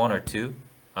day 1 or 2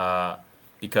 uh,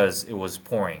 because it was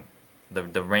pouring,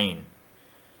 the rain.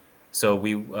 So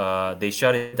they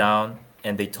shut it down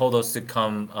and they told us to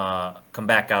come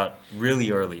back out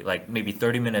really early, like maybe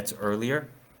 30 minutes earlier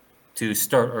to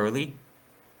start early,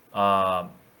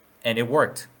 um, and it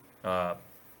worked. Uh,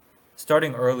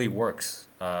 Starting early works.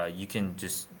 You can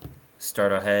just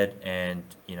start ahead, and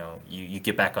you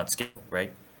get back on schedule,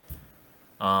 right?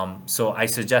 So I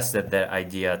suggested that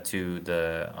idea to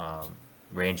the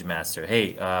range master.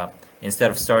 Hey,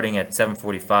 instead of starting at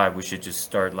 7:45, we should just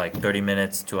start like 30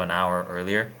 minutes to an hour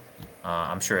earlier.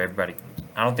 I'm sure everybody.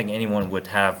 I don't think anyone would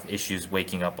have issues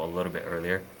waking up a little bit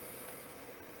earlier.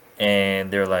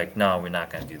 And they're like, no, we're not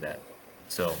gonna do that.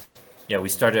 So, yeah, we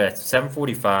started at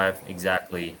 7:45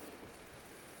 exactly,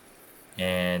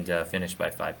 and finished by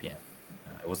 5 p.m.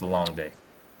 It was a long day.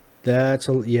 That's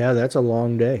a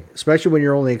long day, especially when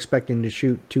you're only expecting to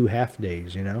shoot 2 half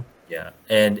days. Yeah,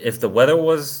 and if the weather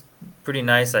was pretty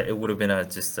nice, it would have been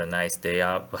just a nice day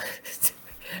out. But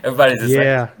everybody's just like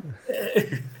Yeah.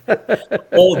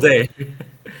 all day.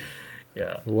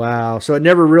 Yeah, Wow. So it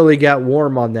never really got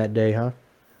warm on that day, huh?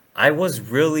 I was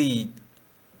really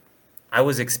I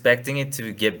was expecting it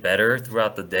to get better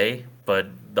throughout the day, but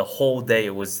the whole day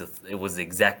it was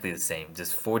exactly the same,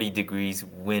 just 40 degrees,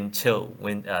 chill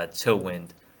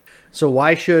wind. So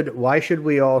why should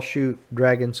we all shoot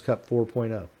Dragon's Cup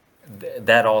 4.0?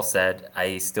 That all said,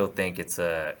 I still think it's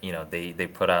they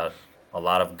put out a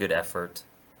lot of good effort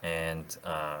and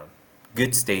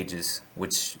good stages,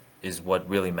 which is what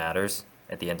really matters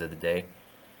at the end of the day.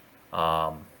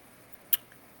 Um,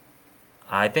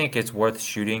 I think it's worth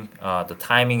shooting. The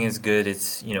timing is good.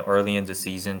 It's early in the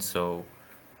season, so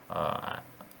uh,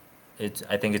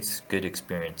 I think it's good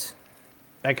experience.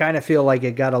 I kind of feel like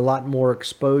it got a lot more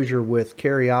exposure with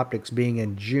Carry Optics being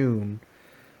in June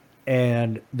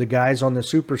and the guys on the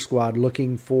Super Squad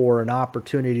looking for an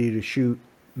opportunity to shoot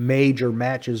major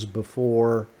matches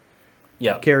before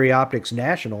Yeah, Carry Optics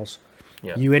Nationals.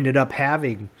 yeah, You ended up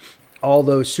having all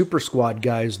those Super Squad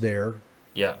guys there.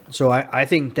 yeah. So I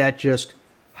think that just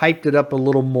hyped it up a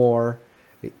little more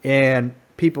and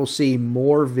people see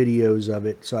more videos of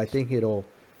it. So I think it'll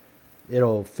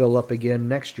fill up again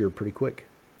next year pretty quick.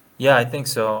 Yeah, I think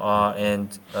so.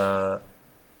 And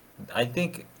I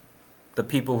think the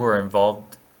people who are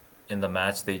involved in the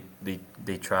match, they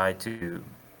try to,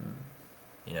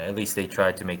 at least they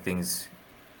try to make things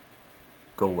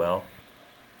go well,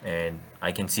 and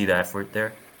I can see the effort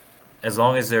there. As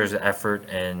long as there's effort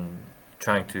and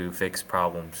trying to fix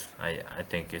problems, I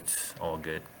think it's all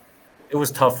good. It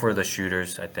was tough for the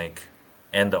shooters, I think,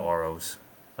 and the ROs.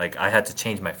 Like I had to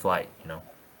change my flight.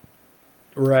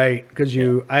 Right, because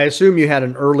Yeah. I assume you had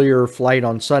an earlier flight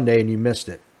on Sunday and you missed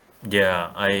it.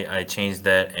 Yeah, I changed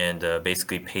that and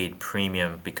basically paid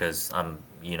premium because I'm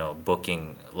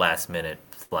booking last minute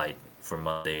flight for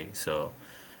Monday. So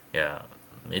yeah,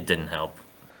 it didn't help.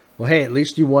 Well, hey, at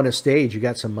least you won a stage. You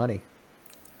got some money.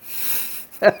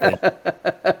 Yeah,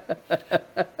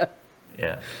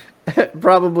 yeah,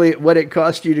 Probably what it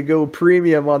cost you to go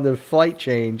premium on the flight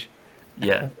change.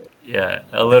 yeah, yeah.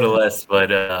 A little less,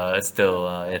 but still,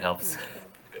 it helps.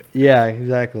 Yeah,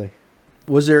 exactly.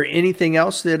 Was there anything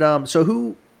else that so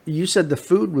who you said the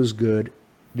food was good?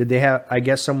 Did they have I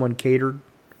guess someone catered?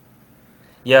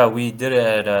 Yeah, we did it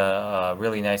at a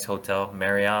really nice hotel,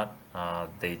 Marriott.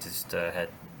 They just had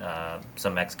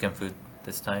some Mexican food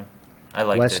this time. I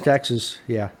liked West it. Texas,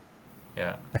 yeah.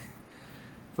 Yeah,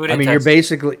 food I in mean, Texas.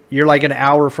 you're like an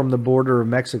hour from the border of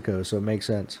Mexico, so it makes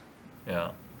sense.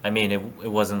 Yeah, I mean it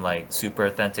wasn't like super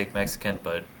authentic Mexican,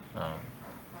 but um,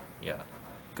 yeah,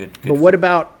 But good food.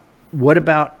 what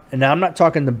about and now I'm not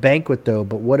talking the banquet though,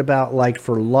 but what about like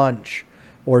for lunch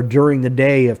or during the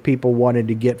day if people wanted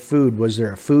to get food? Was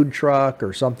there a food truck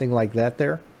or something like that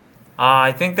there?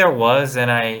 I think there was,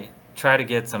 and I tried to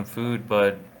get some food,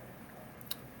 but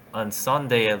on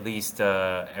Sunday at least,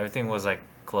 everything was like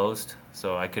closed,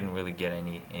 so I couldn't really get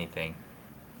anything.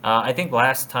 I think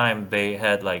last time they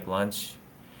had like lunch,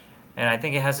 and I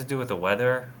think it has to do with the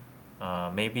weather,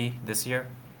 maybe this year.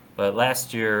 But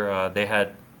last year they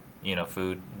had,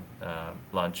 food,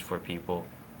 lunch for people.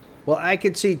 Well, I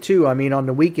could see too. I mean, on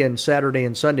the weekend, Saturday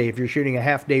and Sunday, if you're shooting a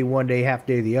half day one day, half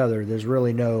day the other, there's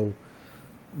really no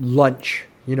lunch.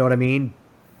 You know what I mean?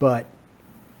 But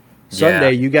Yeah.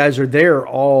 Sunday, you guys are there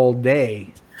all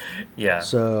day. Yeah.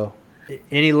 So,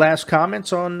 any last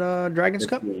comments on Dragons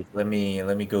Cup? Let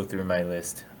me go through my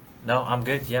list. No, I'm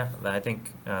good. Yeah, I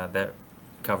think that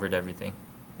covered everything.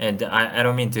 And I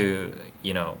don't mean to,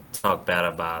 talk bad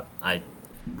about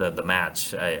the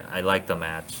match. I like the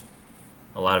match.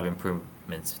 A lot of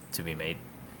improvements to be made.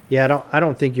 Yeah, I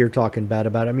don't think you're talking bad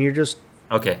about it. I mean, you're just,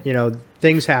 Okay.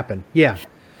 things happen. Yeah.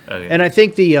 Okay. And I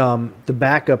think the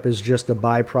backup is just a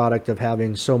byproduct of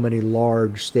having so many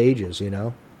large stages,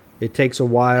 It takes a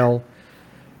while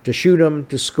to shoot them,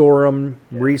 to score them,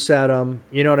 reset them.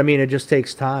 You know what I mean? It just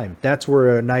takes time. That's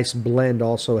where a nice blend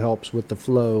also helps with the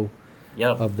flow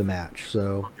Yep. of the match.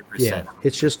 So, 100%. yeah,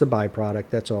 it's just a byproduct.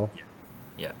 That's all.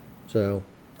 Yeah. So,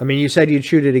 I mean, you said you'd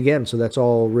shoot it again, so that's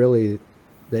all really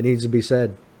that needs to be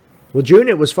said. Well, June,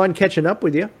 it was fun catching up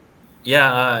with you.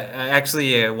 Yeah.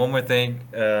 Actually, one more thing.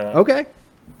 Okay.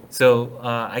 So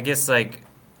I guess like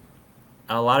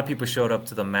a lot of people showed up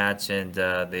to the match and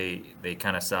they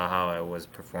kind of saw how I was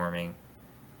performing.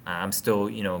 I'm still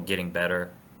getting better.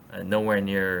 Nowhere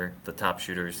near the top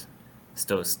shooters.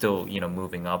 Still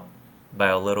moving up by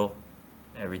a little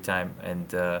every time.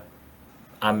 And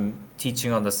I'm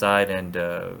teaching on the side, and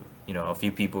a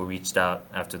few people reached out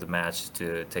after the match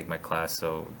to take my class.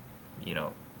 So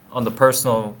on the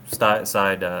personal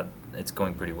side, it's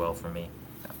going pretty well for me.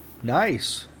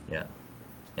 Nice. Yeah.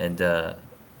 And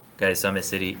guys, Summit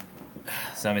City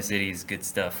is good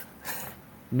stuff.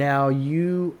 Now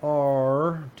you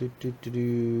are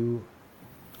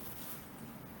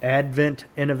Advent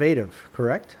Innovative,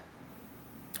 correct?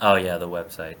 Oh yeah, the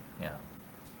website. Yeah.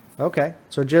 Okay.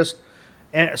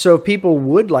 So if people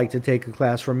would like to take a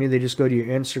class from you, they just go to your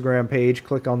Instagram page,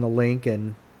 click on the link,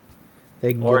 and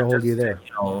they can Or get a hold of just you there.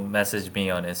 message me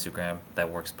on Instagram. That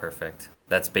works perfect.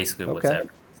 That's basically what's Okay.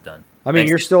 everyone's done. I mean, Thanks.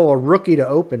 you're still a rookie to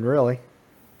open, really.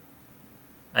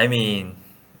 I mean,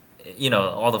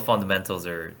 all the fundamentals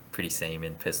are pretty same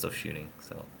in pistol shooting,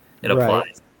 so it Right.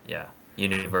 applies. Yeah,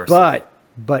 universal.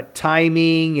 But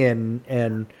timing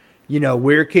and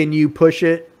where can you push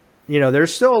it?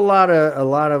 There's still a lot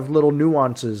of little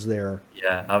nuances there.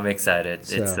 Yeah, I'm excited.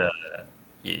 It's So.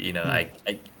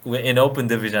 in open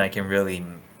division I can really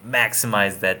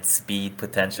maximize that speed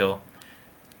potential.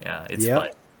 Yeah, it's fun.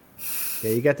 Yep. Yeah,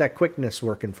 you got that quickness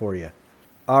working for you.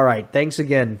 All right. Thanks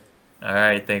again. All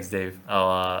right, thanks, Dave.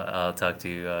 I'll talk to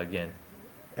you again.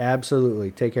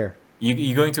 Absolutely. Take care.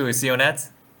 You going to a CONET?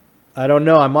 I don't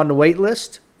know. I'm on the wait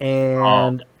list, Oh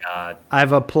and my God.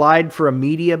 I've applied for a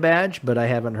media badge, but I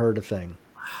haven't heard a thing.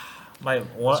 So I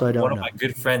don't One of know. my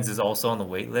good friends is also on the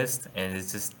wait list, and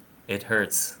it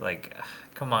hurts. Like,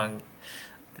 come on,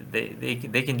 they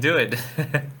can do it.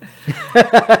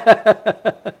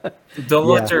 Don't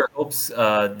Yeah. let your hopes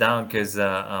down, because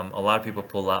a lot of people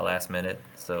pull out last minute.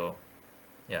 So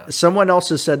yeah, Someone else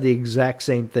has said the exact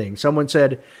same thing. Someone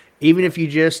said, even if you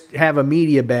just have a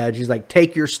media badge, he's like,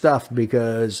 take your stuff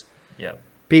because yeah,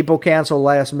 people cancel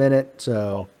last minute.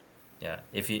 So yeah.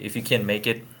 If you can make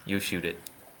it, you shoot it.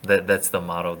 That's the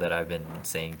motto that I've been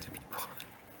saying to people.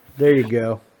 there you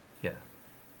go. Yeah.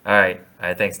 All right.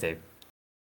 Thanks, Dave.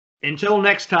 Until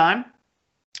next time.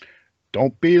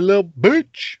 Don't be a little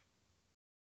bitch.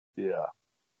 Yeah.